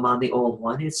problem on the old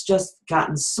one. It's just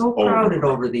gotten so crowded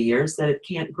over the years that it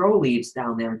can't grow leaves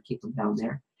down there and keep them down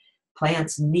there.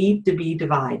 Plants need to be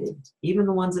divided. Even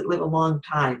the ones that live a long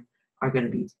time are going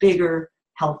to be bigger,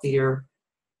 healthier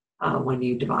when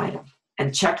you divide them.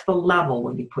 And check the level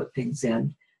when you put things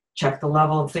in. Check the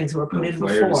level of things that were put in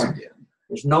before. Again.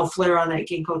 There's no flare on that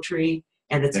ginkgo tree,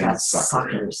 and it's got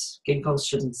suckers. Ginkgos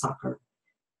shouldn't sucker.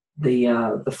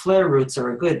 The flare roots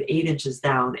are a good 8 inches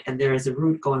down, and there is a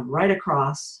root going right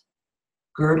across,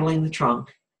 girdling the trunk,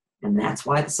 and that's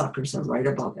why the suckers are right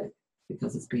above it,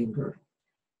 because it's being girdled.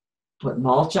 Put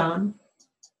mulch on,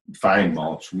 fine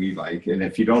mulch we like. And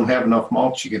if you don't have enough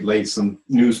mulch, you could lay some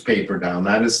newspaper down,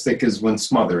 not as thick as when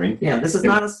smothering. Yeah, this is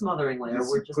not a smothering layer.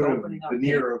 We're just put opening a up.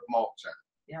 veneer of mulch on.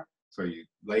 Yeah. So you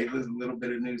lay a little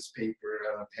bit of newspaper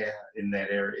on a pad in that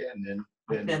area, and then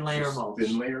thin layer of mulch.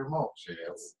 Thin layer of mulch.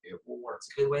 It will work. It's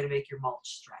a good way to make your mulch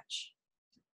stretch.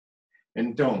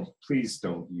 And please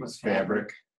don't use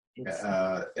fabric. It's,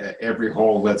 every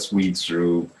hole lets weeds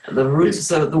through. The roots,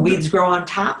 so the weeds grow on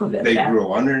top of it. They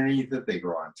grow underneath it. They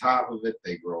grow on top of it.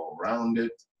 They grow around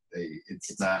it.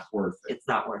 It's not worth it. It's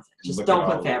not worth it. Just don't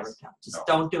put fabric down. Just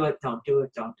don't do it. Don't do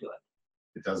it. Don't do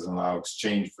it. It doesn't allow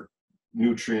exchange for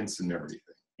nutrients and everything.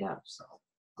 Yeah. So,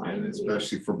 and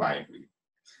especially for bindweed.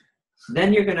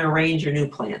 Then you're going to arrange your new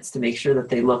plants to make sure that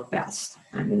they look best.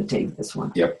 I'm going to take this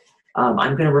one. Yep. I'm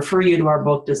going to refer you to our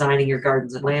book, Designing Your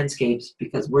Gardens and Landscapes,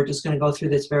 because we're just going to go through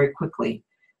this very quickly.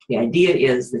 The idea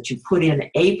is that you put in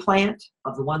a plant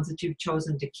of the ones that you've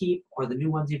chosen to keep or the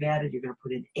new ones you've added. You're going to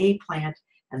put in a plant,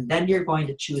 and then you're going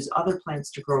to choose other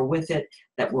plants to grow with it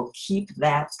that will keep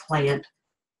that plant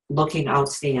looking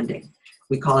outstanding.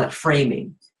 We call it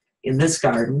framing. In this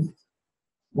garden,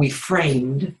 we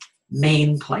framed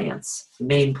main plants. The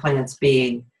main plants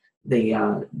being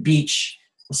the beech,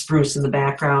 the spruce in the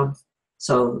background.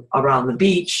 So around the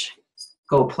beech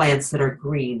go plants that are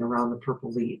green around the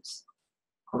purple leaves.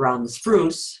 Around the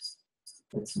spruce,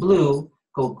 that's blue,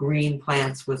 go green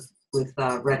plants with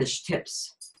reddish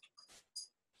tips.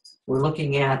 We're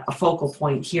looking at a focal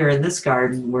point here in this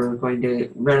garden. We're going to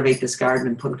renovate this garden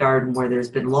and put a garden where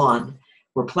there's been lawn.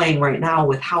 We're playing right now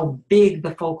with how big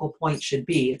the focal point should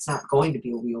be. It's not going to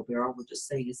be a wheelbarrow. We're just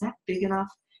saying, is that big enough?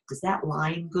 Is that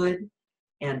line good?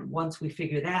 And once we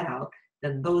figure that out,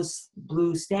 then those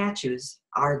blue statues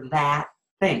are that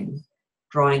thing,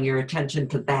 drawing your attention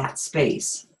to that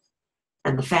space.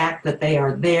 And the fact that they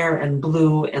are there and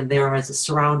blue and there is a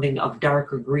surrounding of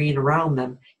darker green around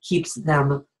them keeps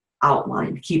them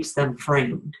outlined, keeps them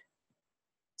framed.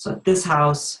 So at this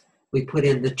house, we put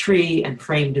in the tree and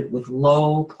framed it with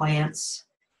low plants.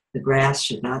 The grass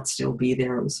should not still be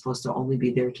there. It was supposed to only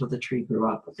be there till the tree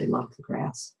grew up, but they loved the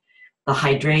grass. The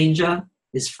hydrangea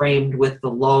is framed with the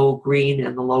low green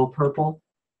and the low purple.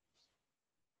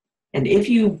 And if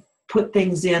you put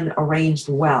things in arranged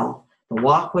well, the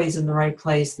walkway's in the right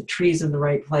place, the tree's in the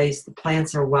right place, the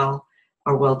plants are well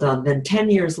done, then 10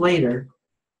 years later,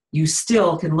 you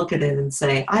still can look at it and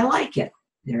say, I like it.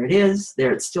 There it is.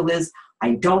 There it still is.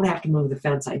 I don't have to move the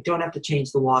fence. I don't have to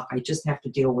change the walk. I just have to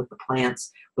deal with the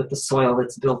plants, with the soil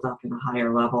that's built up in a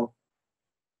higher level.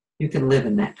 You can live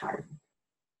in that garden.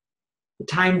 The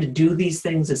time to do these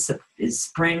things is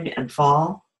spring and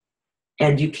fall,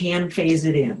 and you can phase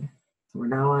it in. We're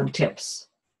now on tips.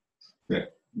 Yeah,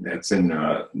 that's in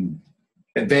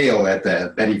Vale at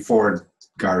the Betty Ford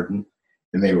garden,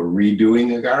 and they were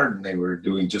redoing a garden. They were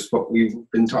doing just what we've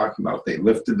been talking about. They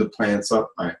lifted the plants up.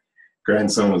 My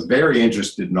grandson was very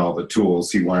interested in all the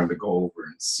tools. He wanted to go over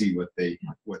and see what they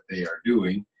are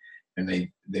doing, and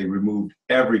they removed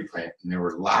every plant, and there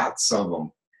were lots of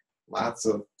them. Lots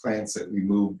of plants that we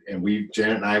moved, and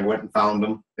Janet and I went and found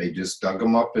them. They just dug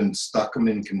them up and stuck them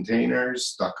in containers,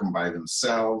 stuck them by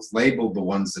themselves, labeled the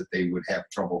ones that they would have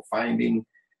trouble finding,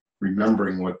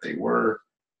 remembering what they were.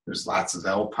 There's lots of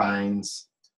alpines,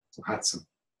 lots of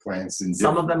plants.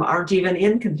 Some of them aren't even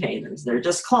in containers. They're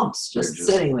just clumps, just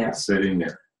sitting there. Sitting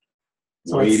there,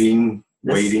 so waiting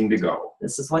to go.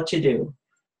 This is what you do.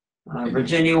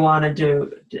 Virginia wanted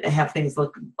to have things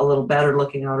look a little better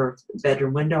looking out her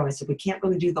bedroom window. I said, we can't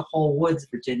really do the whole woods,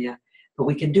 Virginia, but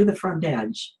we can do the front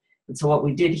edge. And so what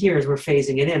we did here is we're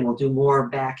phasing it in. We'll do more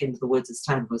back into the woods as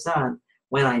time goes on.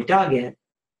 When I dug it,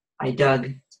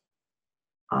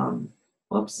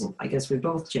 whoops, I guess we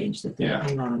both changed it there. Yeah.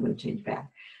 Hang on, I'm going to change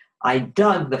back. I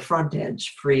dug the front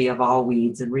edge free of all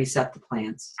weeds and reset the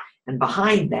plants. And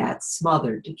behind that,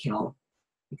 smothered to kill.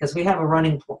 Because we have a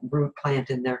running root plant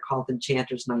in there called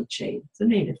Enchanter's Nightshade. It's a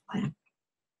native plant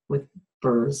with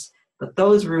burrs. But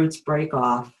those roots break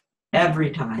off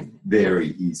every time.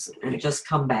 Very easily. And just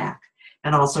come back.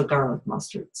 And also garlic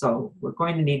mustard. So we're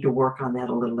going to need to work on that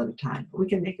a little at a time. But we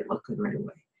can make it look good right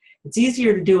away. It's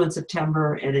easier to do in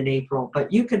September and in April,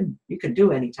 but you can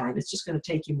do anytime. It's just going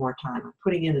to take you more time. I'm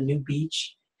putting in a new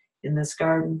beech in this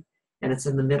garden, and it's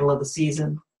in the middle of the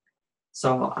season.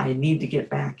 So I need to get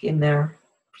back in there.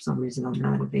 For some reason, I'm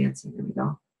not advancing. There we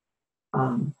go.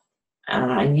 And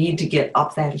I need to get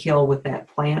up that hill with that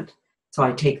plant. So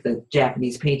I take the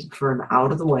Japanese painted fern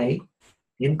out of the way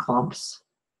in clumps,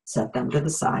 set them to the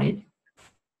side,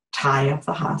 tie up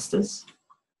the hostas,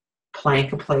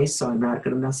 plank a place so I'm not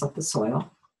going to mess up the soil.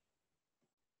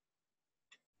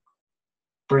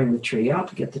 Bring the tree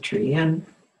up, get the tree in,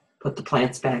 put the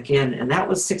plants back in, and that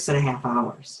was 6.5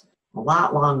 hours. A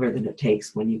lot longer than it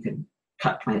takes when you can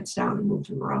cut plants down and move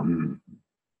them around.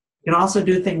 You can also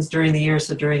do things during the year.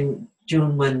 So during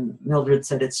June, when Mildred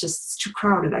said, it's too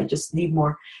crowded, I just need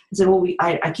more. I said, well,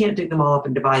 I can't dig them all up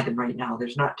and divide them right now.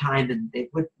 There's not time, and they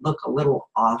would look a little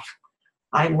off.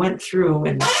 I went through,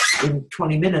 and in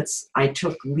 20 minutes, I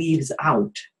took leaves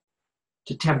out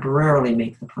to temporarily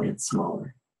make the plants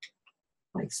smaller.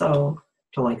 Like so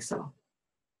to like so.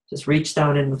 Just reach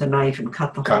down in with a knife and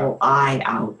cut the whole eye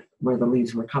out where the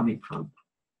leaves were coming from.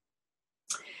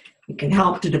 It can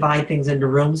help to divide things into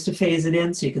rooms to phase it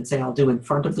in. So you can say, I'll do in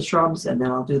front of the shrubs, and then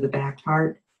I'll do the back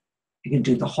part. You can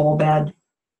do the whole bed.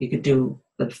 You could do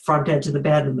the front edge of the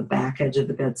bed and the back edge of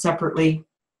the bed separately.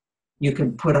 You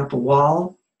can put up a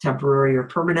wall, temporary or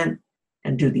permanent,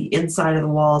 and do the inside of the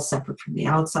wall separate from the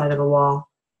outside of the wall.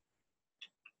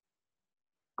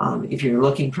 If you're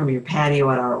looking from your patio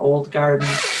at our old garden,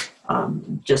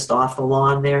 just off the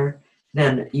lawn there,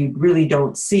 then you really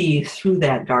don't see through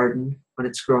that garden when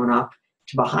it's grown up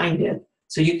to behind it.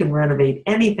 So you can renovate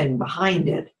anything behind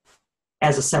it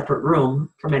as a separate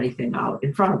room from anything out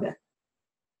in front of it.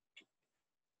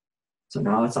 So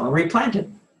now it's all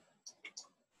replanted.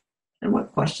 And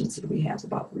what questions did we have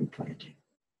about replanting?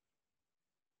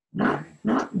 Not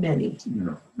many.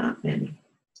 No. Not many.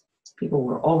 People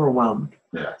were overwhelmed.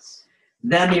 Yes.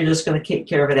 Then you're just going to take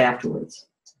care of it afterwards.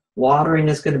 Watering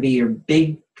is going to be your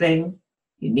big thing.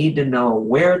 You need to know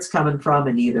where it's coming from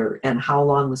and how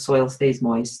long the soil stays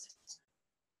moist.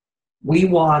 We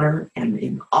water, and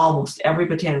in almost every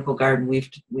botanical garden,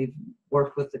 we've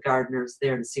worked with the gardeners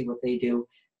there to see what they do.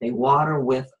 They water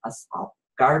with a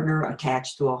gardener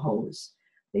attached to a hose.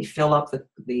 They fill up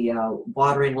the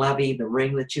watering levee, the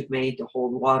ring that you've made to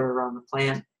hold water around the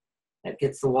plant. That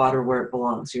gets the water where it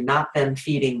belongs. You're not then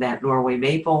feeding that Norway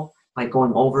maple by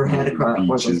going overhead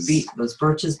across those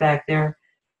birches back there.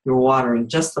 You're watering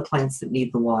just the plants that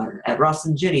need the water. At Russ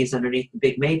and Ginny's underneath the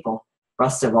big maple,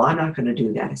 Russ said, well, I'm not going to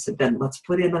do that. I said, then let's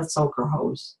put in a soaker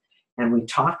hose. And we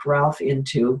talked Russ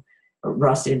into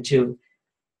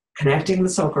connecting the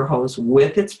soaker hose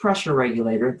with its pressure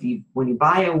regulator. When you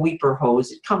buy a weeper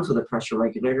hose, it comes with a pressure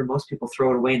regulator. Most people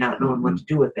throw it away not knowing what to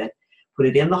do with it. Put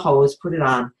it in the hose, put it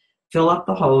on, fill up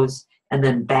the hose, and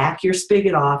then back your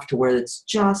spigot off to where it's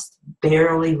just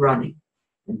barely running.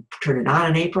 And turn it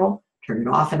on in April, turn it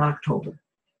off in October.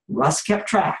 Russ kept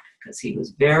track because he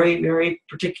was very, very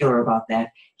particular about that.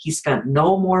 He spent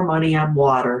no more money on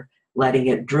water letting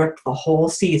it drip the whole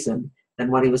season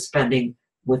than what he was spending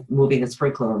with moving a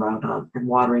sprinkler around on and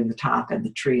watering the top and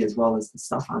the tree as well as the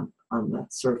stuff on the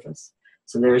surface.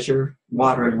 So there's your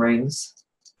watering rings.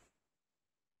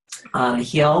 On a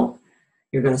hill,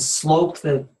 you're going to slope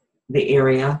the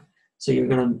area. So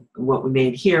what we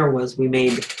made here was we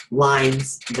made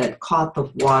lines that caught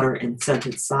the water and sent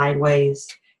it sideways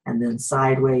and then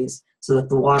sideways so that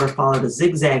the water followed a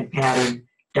zigzag pattern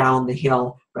down the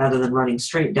hill rather than running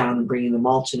straight down and bringing the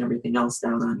mulch and everything else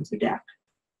down onto the deck.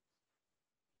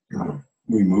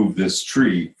 We moved this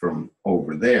tree from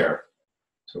over there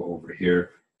to over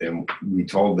here. And we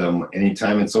told them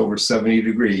anytime it's over 70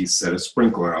 degrees, set a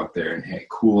sprinkler out there and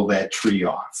cool that tree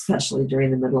off. Especially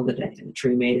during the middle of the day. And the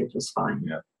tree made it just fine.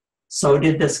 Yeah. So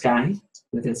did this guy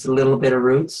with its little bit of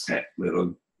roots. That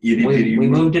little itty bitty we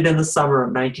moved it in the summer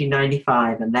of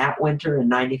 1995. And that winter in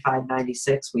 95,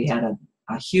 96, we had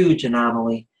a huge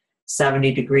anomaly.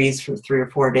 70 degrees for 3 or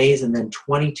 4 days and then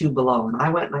 22 below. And I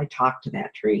went and I talked to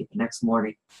that tree the next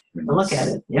morning. And look at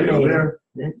it.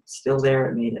 It's still there.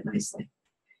 It made it nicely.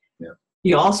 Yeah.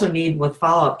 You also need, with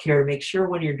follow-up care, to make sure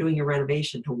when you're doing your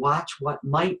renovation to watch what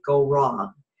might go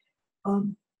wrong.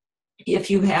 If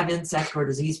you have insect or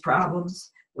disease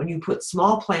problems, when you put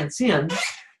small plants in,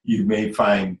 you may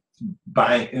find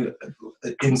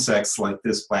insects like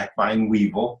this black vine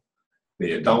weevil.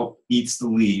 The adult eats the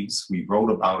leaves. We wrote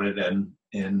about it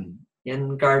in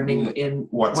gardening in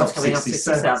what's up coming up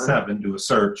 67. Do a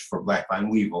search for black vine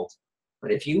weevil.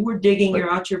 But if you were digging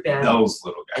out your bed those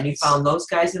little guys, and you found those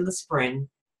guys in the spring,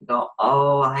 you go,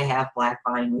 oh, I have black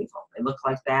vine weevil. They look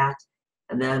like that.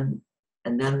 And then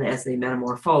as they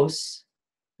metamorphose,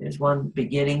 there's one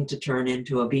beginning to turn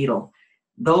into a beetle.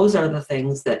 Those are the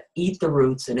things that eat the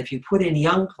roots. And if you put in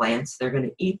young plants, they're going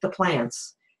to eat the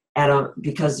plants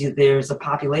because there's a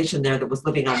population there that was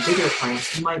living on bigger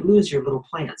plants. You might lose your little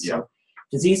plants. Yeah. So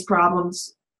disease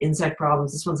problems, insect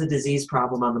problems. This one's a disease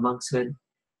problem on the monkshood.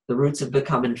 The roots have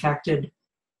become infected.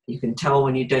 You can tell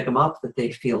when you dig them up that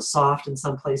they feel soft in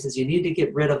some places. You need to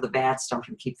get rid of the bad stuff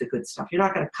and keep the good stuff. You're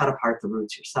not going to cut apart the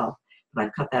roots yourself, but I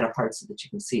cut that apart so that you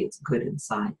can see it's good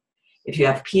inside. If you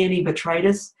have peony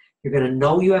botrytis, You're going to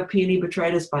know you have peony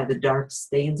botrytis by the dark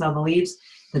stains on the leaves.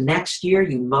 The next year,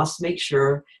 you must make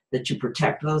sure that you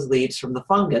protect those leaves from the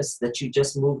fungus that you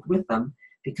just moved with them,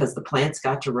 because the plant's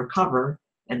got to recover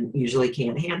and usually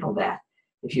can't handle that.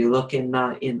 If you look in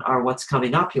our What's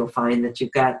Coming Up, you'll find that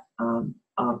you've got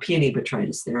peony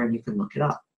botrytis there, and you can look it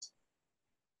up.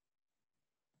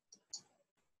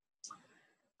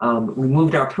 We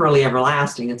moved our Pearly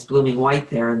Everlasting. It's blooming white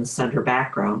there in the center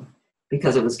background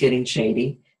because it was getting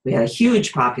shady. We had a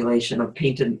huge population of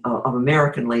of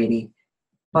American lady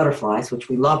butterflies, which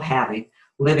we love having,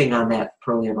 living on that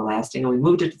Pearly Everlasting, and we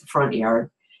moved it to the front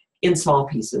yard in small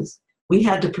pieces. We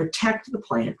had to protect the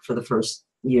plant for the first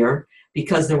year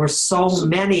because there were so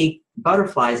many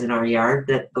butterflies in our yard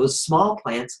that those small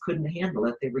plants couldn't handle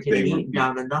it. They were getting eaten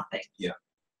down to nothing. Yeah.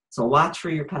 So watch for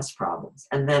your pest problems.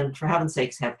 And then, for heaven's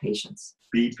sakes, have patience.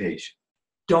 Be patient.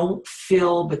 Don't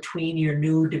fill between your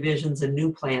new divisions and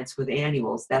new plants with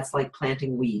annuals. That's like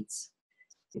planting weeds.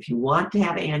 If you want to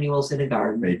have annuals in a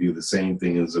garden, they do the same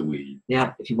thing as a weed.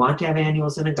 Yeah, if you want to have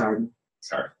annuals in a garden,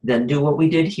 then do what we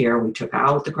did here. We took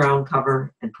out the ground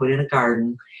cover and put in a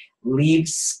garden. Leave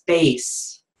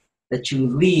space that you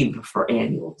leave for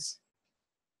annuals.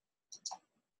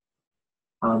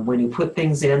 When you put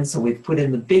things in, so we've put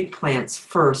in the big plants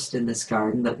first in this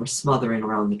garden that we're smothering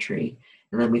around the tree,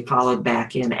 and then we followed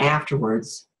back in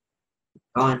afterwards,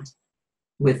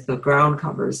 with the ground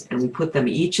covers, and we put them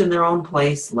each in their own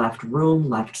place, left room,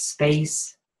 left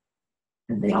space,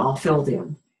 and they all filled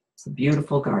in. It's a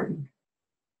beautiful garden.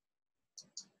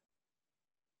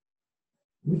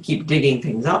 We keep digging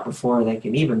things up before they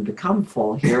can even become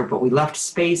full here, but we left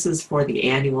spaces for the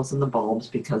annuals and the bulbs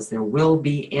because there will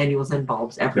be annuals and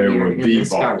bulbs every year in this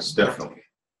garden. There will be bulbs, definitely.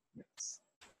 Yes.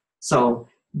 So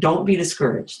don't be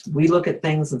discouraged. We look at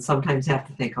things and sometimes have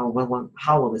to think, oh, well,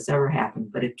 how will this ever happen?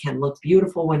 But it can look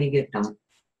beautiful when you get done.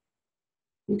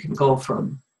 You can go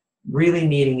from really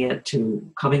needing it to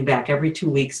coming back every 2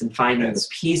 weeks and finding the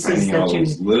pieces that you...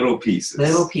 Little pieces.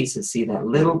 Little pieces. See, that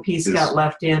little piece got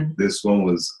left in. This one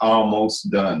was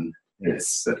almost done. And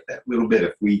it's that little bit.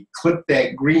 If we clip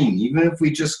that green, even if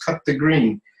we just cut the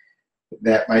green,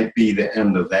 that might be the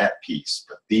end of that piece.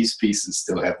 But these pieces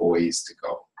still have a ways to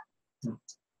go.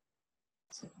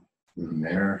 And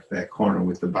there, that corner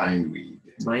with the bindweed.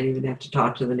 You might even have to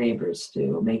talk to the neighbors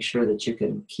to make sure that you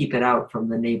can keep it out from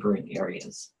the neighboring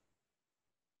areas.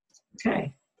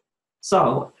 Okay,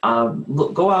 so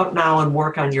go out now and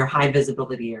work on your high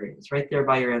visibility areas right there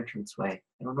by your entranceway.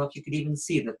 I don't know if you could even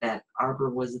see that arbor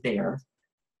was there.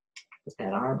 But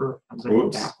that arbor, I'm going to go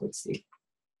backwards, Steve.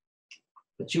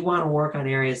 But you want to work on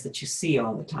areas that you see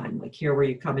all the time, like here where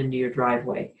you come into your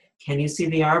driveway. Can you see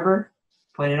the arbor?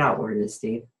 Point it out where it is,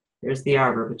 Steve. There's the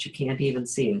arbor, but you can't even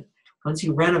see it. Once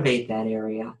you renovate that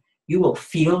area, you will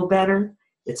feel better.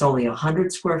 It's only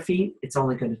 100 square feet. It's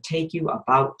only going to take you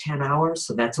about 10 hours,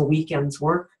 so that's a weekend's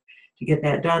work to get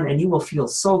that done, and you will feel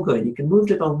so good. You can move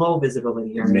to the low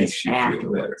visibility areas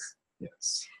afterwards.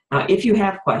 Yes. Now, if you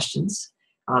have questions,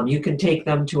 you can take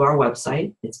them to our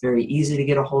website. It's very easy to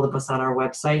get a hold of us on our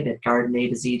website at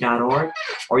gardenatozorg,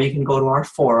 or you can go to our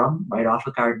forum right off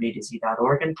of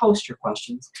gardenatozorg and post your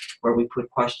questions, where we put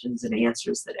questions and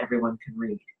answers that everyone can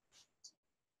read.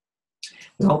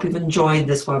 We hope you've enjoyed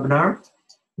this webinar.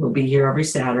 We'll be here every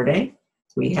Saturday.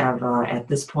 We have, at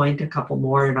this point, a couple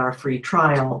more in our free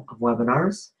trial of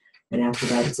webinars. And after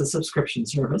that, it's a subscription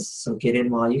service, so get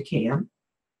in while you can.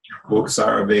 Books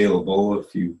are available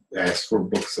if you ask for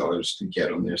booksellers to get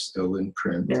them. They're still in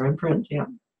print. They're in print, yeah.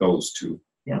 Those two.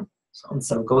 Yeah. And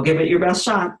so go give it your best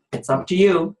shot. It's up to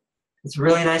you. It's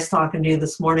really nice talking to you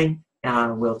this morning.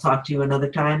 We'll talk to you another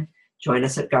time. Join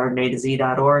us at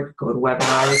gardenatoz.org. Go to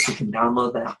webinars. You can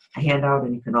download the handout,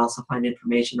 and you can also find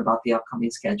information about the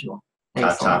upcoming schedule.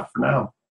 Thanks a lot. For now.